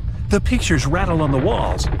beneath you. The pictures rattle on the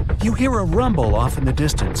walls. You hear a rumble off in the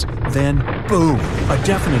distance. Then, boom, a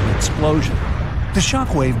deafening explosion. The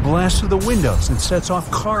shockwave blasts through the windows and sets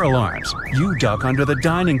off car alarms. You duck under the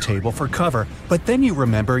dining table for cover, but then you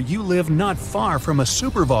remember you live not far from a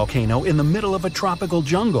supervolcano in the middle of a tropical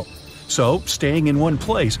jungle. So, staying in one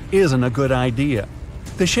place isn't a good idea.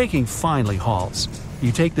 The shaking finally halts.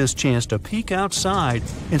 You take this chance to peek outside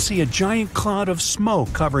and see a giant cloud of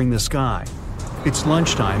smoke covering the sky. It's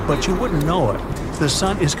lunchtime, but you wouldn't know it. The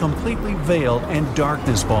sun is completely veiled and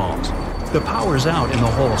darkness falls. The power's out in the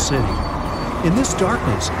whole city. In this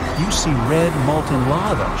darkness, you see red molten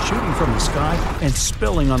lava shooting from the sky and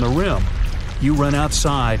spilling on the rim. You run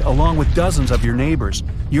outside along with dozens of your neighbors.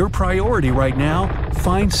 Your priority right now,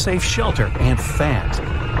 find safe shelter and fast.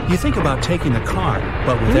 You think about taking the car,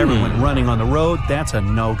 but with everyone running on the road, that's a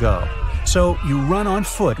no-go. So you run on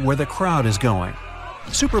foot where the crowd is going.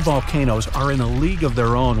 Supervolcanoes are in a league of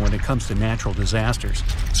their own when it comes to natural disasters.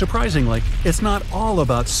 Surprisingly, it's not all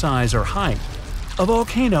about size or height. A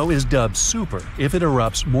volcano is dubbed super if it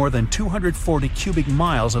erupts more than 240 cubic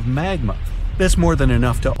miles of magma. That's more than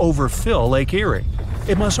enough to overfill Lake Erie.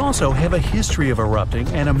 It must also have a history of erupting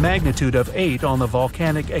and a magnitude of 8 on the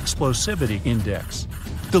Volcanic Explosivity Index.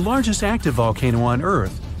 The largest active volcano on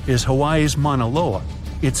Earth is Hawaii's Mauna Loa.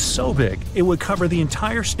 It's so big, it would cover the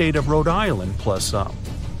entire state of Rhode Island plus some.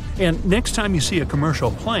 And next time you see a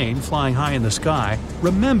commercial plane flying high in the sky,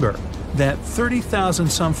 remember that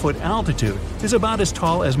 30,000-some-foot altitude is about as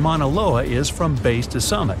tall as Mauna Loa is from base to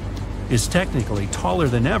summit. It's technically taller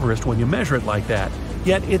than Everest when you measure it like that,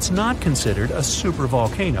 yet it's not considered a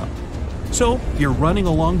supervolcano. So you're running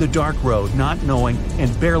along the dark road not knowing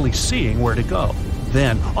and barely seeing where to go.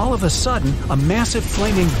 Then, all of a sudden, a massive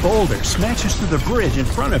flaming boulder smashes through the bridge in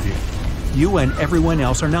front of you. You and everyone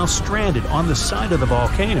else are now stranded on the side of the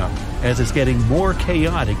volcano as it's getting more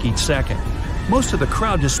chaotic each second. Most of the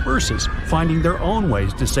crowd disperses, finding their own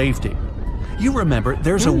ways to safety. You remember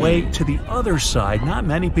there's a way to the other side not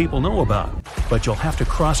many people know about, but you'll have to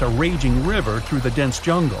cross a raging river through the dense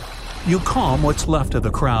jungle. You calm what's left of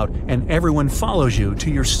the crowd, and everyone follows you to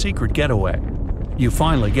your secret getaway. You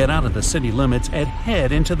finally get out of the city limits and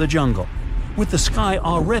head into the jungle. With the sky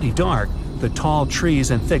already dark, the tall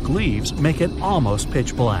trees and thick leaves make it almost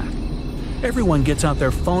pitch black. Everyone gets out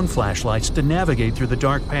their phone flashlights to navigate through the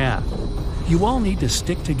dark path. You all need to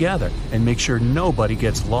stick together and make sure nobody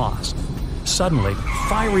gets lost. Suddenly,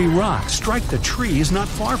 fiery rocks strike the trees not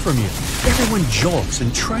far from you. Everyone jolts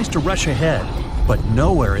and tries to rush ahead, but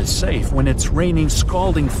nowhere is safe when it's raining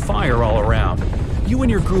scalding fire all around. You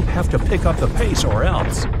and your group have to pick up the pace or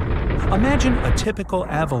else. Imagine a typical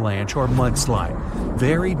avalanche or mudslide,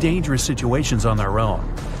 very dangerous situations on their own.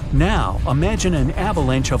 Now, imagine an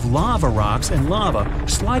avalanche of lava rocks and lava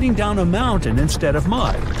sliding down a mountain instead of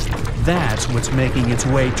mud. That's what's making its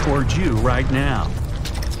way towards you right now.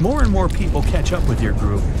 More and more people catch up with your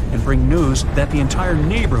group and bring news that the entire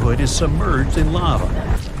neighborhood is submerged in lava.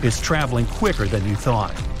 It's traveling quicker than you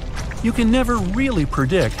thought. You can never really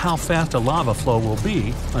predict how fast a lava flow will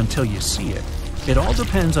be until you see it. It all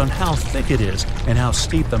depends on how thick it is and how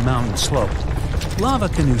steep the mountain slope. Lava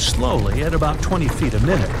can move slowly at about 20 feet a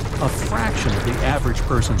minute, a fraction of the average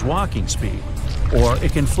person's walking speed. Or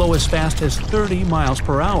it can flow as fast as 30 miles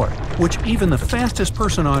per hour, which even the fastest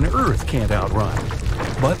person on Earth can't outrun.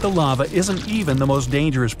 But the lava isn't even the most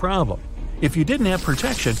dangerous problem. If you didn't have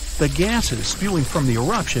protection, the gases spewing from the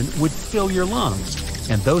eruption would fill your lungs,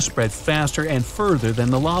 and those spread faster and further than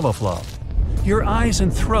the lava flow. Your eyes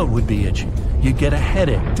and throat would be itchy. You'd get a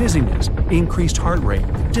headache, dizziness, increased heart rate,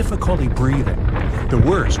 difficulty breathing. The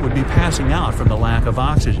worst would be passing out from the lack of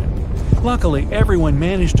oxygen. Luckily, everyone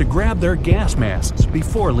managed to grab their gas masks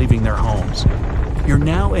before leaving their homes. You're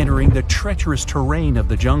now entering the treacherous terrain of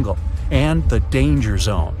the jungle and the danger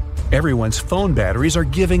zone. Everyone's phone batteries are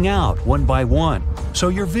giving out one by one, so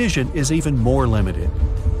your vision is even more limited.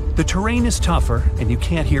 The terrain is tougher and you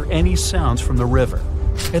can't hear any sounds from the river.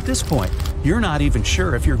 At this point, you're not even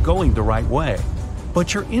sure if you're going the right way.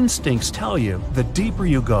 But your instincts tell you the deeper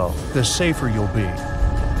you go, the safer you'll be.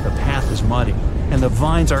 The path is muddy, and the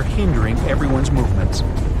vines are hindering everyone's movements.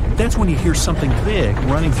 That's when you hear something big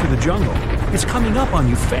running through the jungle. It's coming up on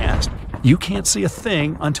you fast. You can't see a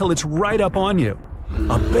thing until it's right up on you.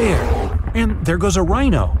 A bear! And there goes a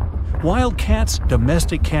rhino. Wild cats,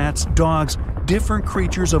 domestic cats, dogs, different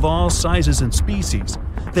creatures of all sizes and species.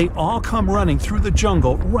 They all come running through the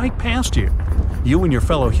jungle right past you. You and your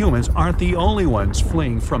fellow humans aren't the only ones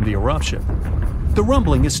fleeing from the eruption. The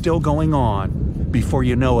rumbling is still going on. Before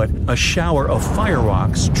you know it, a shower of fire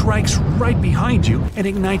rocks strikes right behind you and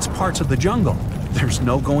ignites parts of the jungle. There's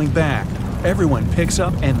no going back. Everyone picks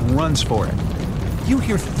up and runs for it. You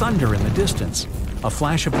hear thunder in the distance. A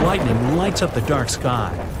flash of lightning lights up the dark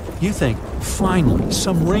sky. You think, finally,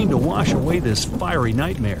 some rain to wash away this fiery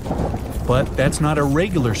nightmare. But that's not a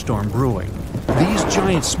regular storm brewing. These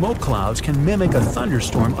giant smoke clouds can mimic a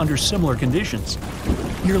thunderstorm under similar conditions.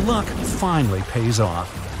 Your luck finally pays off.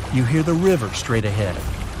 You hear the river straight ahead.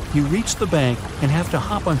 You reach the bank and have to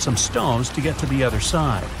hop on some stones to get to the other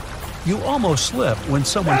side. You almost slip when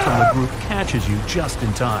someone from the group catches you just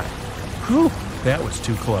in time. Whew, that was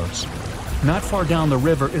too close. Not far down the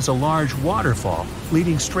river is a large waterfall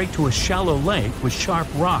leading straight to a shallow lake with sharp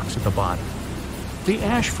rocks at the bottom. The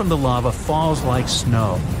ash from the lava falls like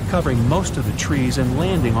snow, covering most of the trees and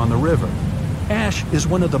landing on the river. Ash is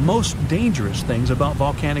one of the most dangerous things about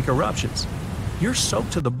volcanic eruptions. You're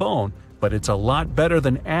soaked to the bone, but it's a lot better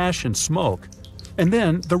than ash and smoke. And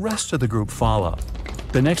then the rest of the group follow.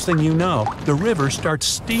 The next thing you know, the river starts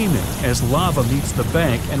steaming as lava meets the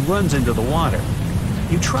bank and runs into the water.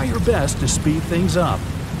 You try your best to speed things up.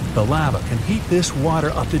 The lava can heat this water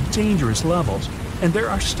up to dangerous levels, and there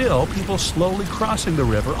are still people slowly crossing the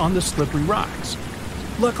river on the slippery rocks.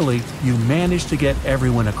 Luckily, you manage to get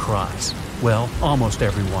everyone across. Well, almost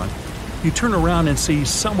everyone. You turn around and see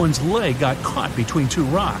someone's leg got caught between two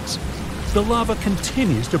rocks. The lava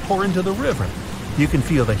continues to pour into the river. You can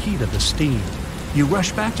feel the heat of the steam. You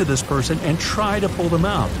rush back to this person and try to pull them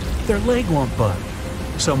out. Their leg won't budge.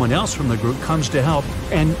 Someone else from the group comes to help,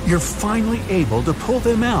 and you're finally able to pull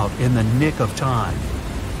them out in the nick of time.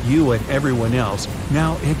 You and everyone else,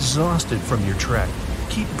 now exhausted from your trek,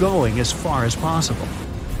 keep going as far as possible.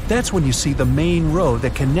 That's when you see the main road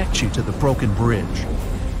that connects you to the broken bridge.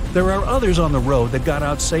 There are others on the road that got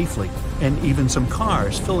out safely, and even some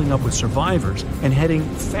cars filling up with survivors and heading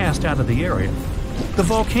fast out of the area. The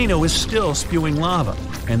volcano is still spewing lava,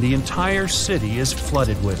 and the entire city is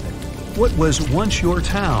flooded with it. What was once your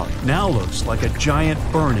town now looks like a giant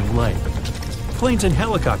burning lake. Planes and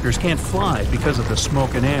helicopters can't fly because of the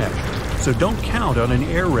smoke and ash, so don't count on an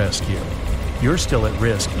air rescue. You're still at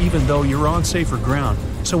risk even though you're on safer ground,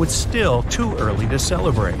 so it's still too early to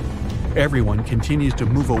celebrate. Everyone continues to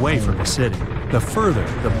move away from the city. The further,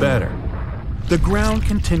 the better. The ground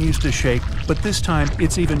continues to shake, but this time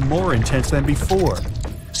it's even more intense than before.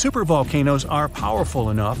 Supervolcanoes are powerful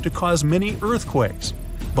enough to cause many earthquakes.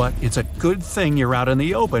 But it's a good thing you're out in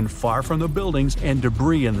the open, far from the buildings and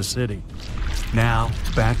debris in the city. Now,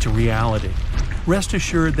 back to reality. Rest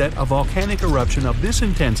assured that a volcanic eruption of this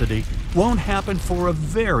intensity won't happen for a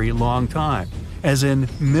very long time, as in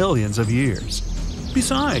millions of years.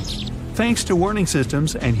 Besides, thanks to warning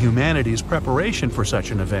systems and humanity's preparation for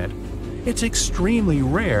such an event, it's extremely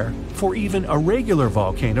rare for even a regular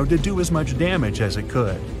volcano to do as much damage as it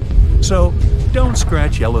could. So, don't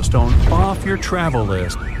scratch Yellowstone off your travel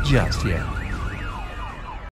list just yet.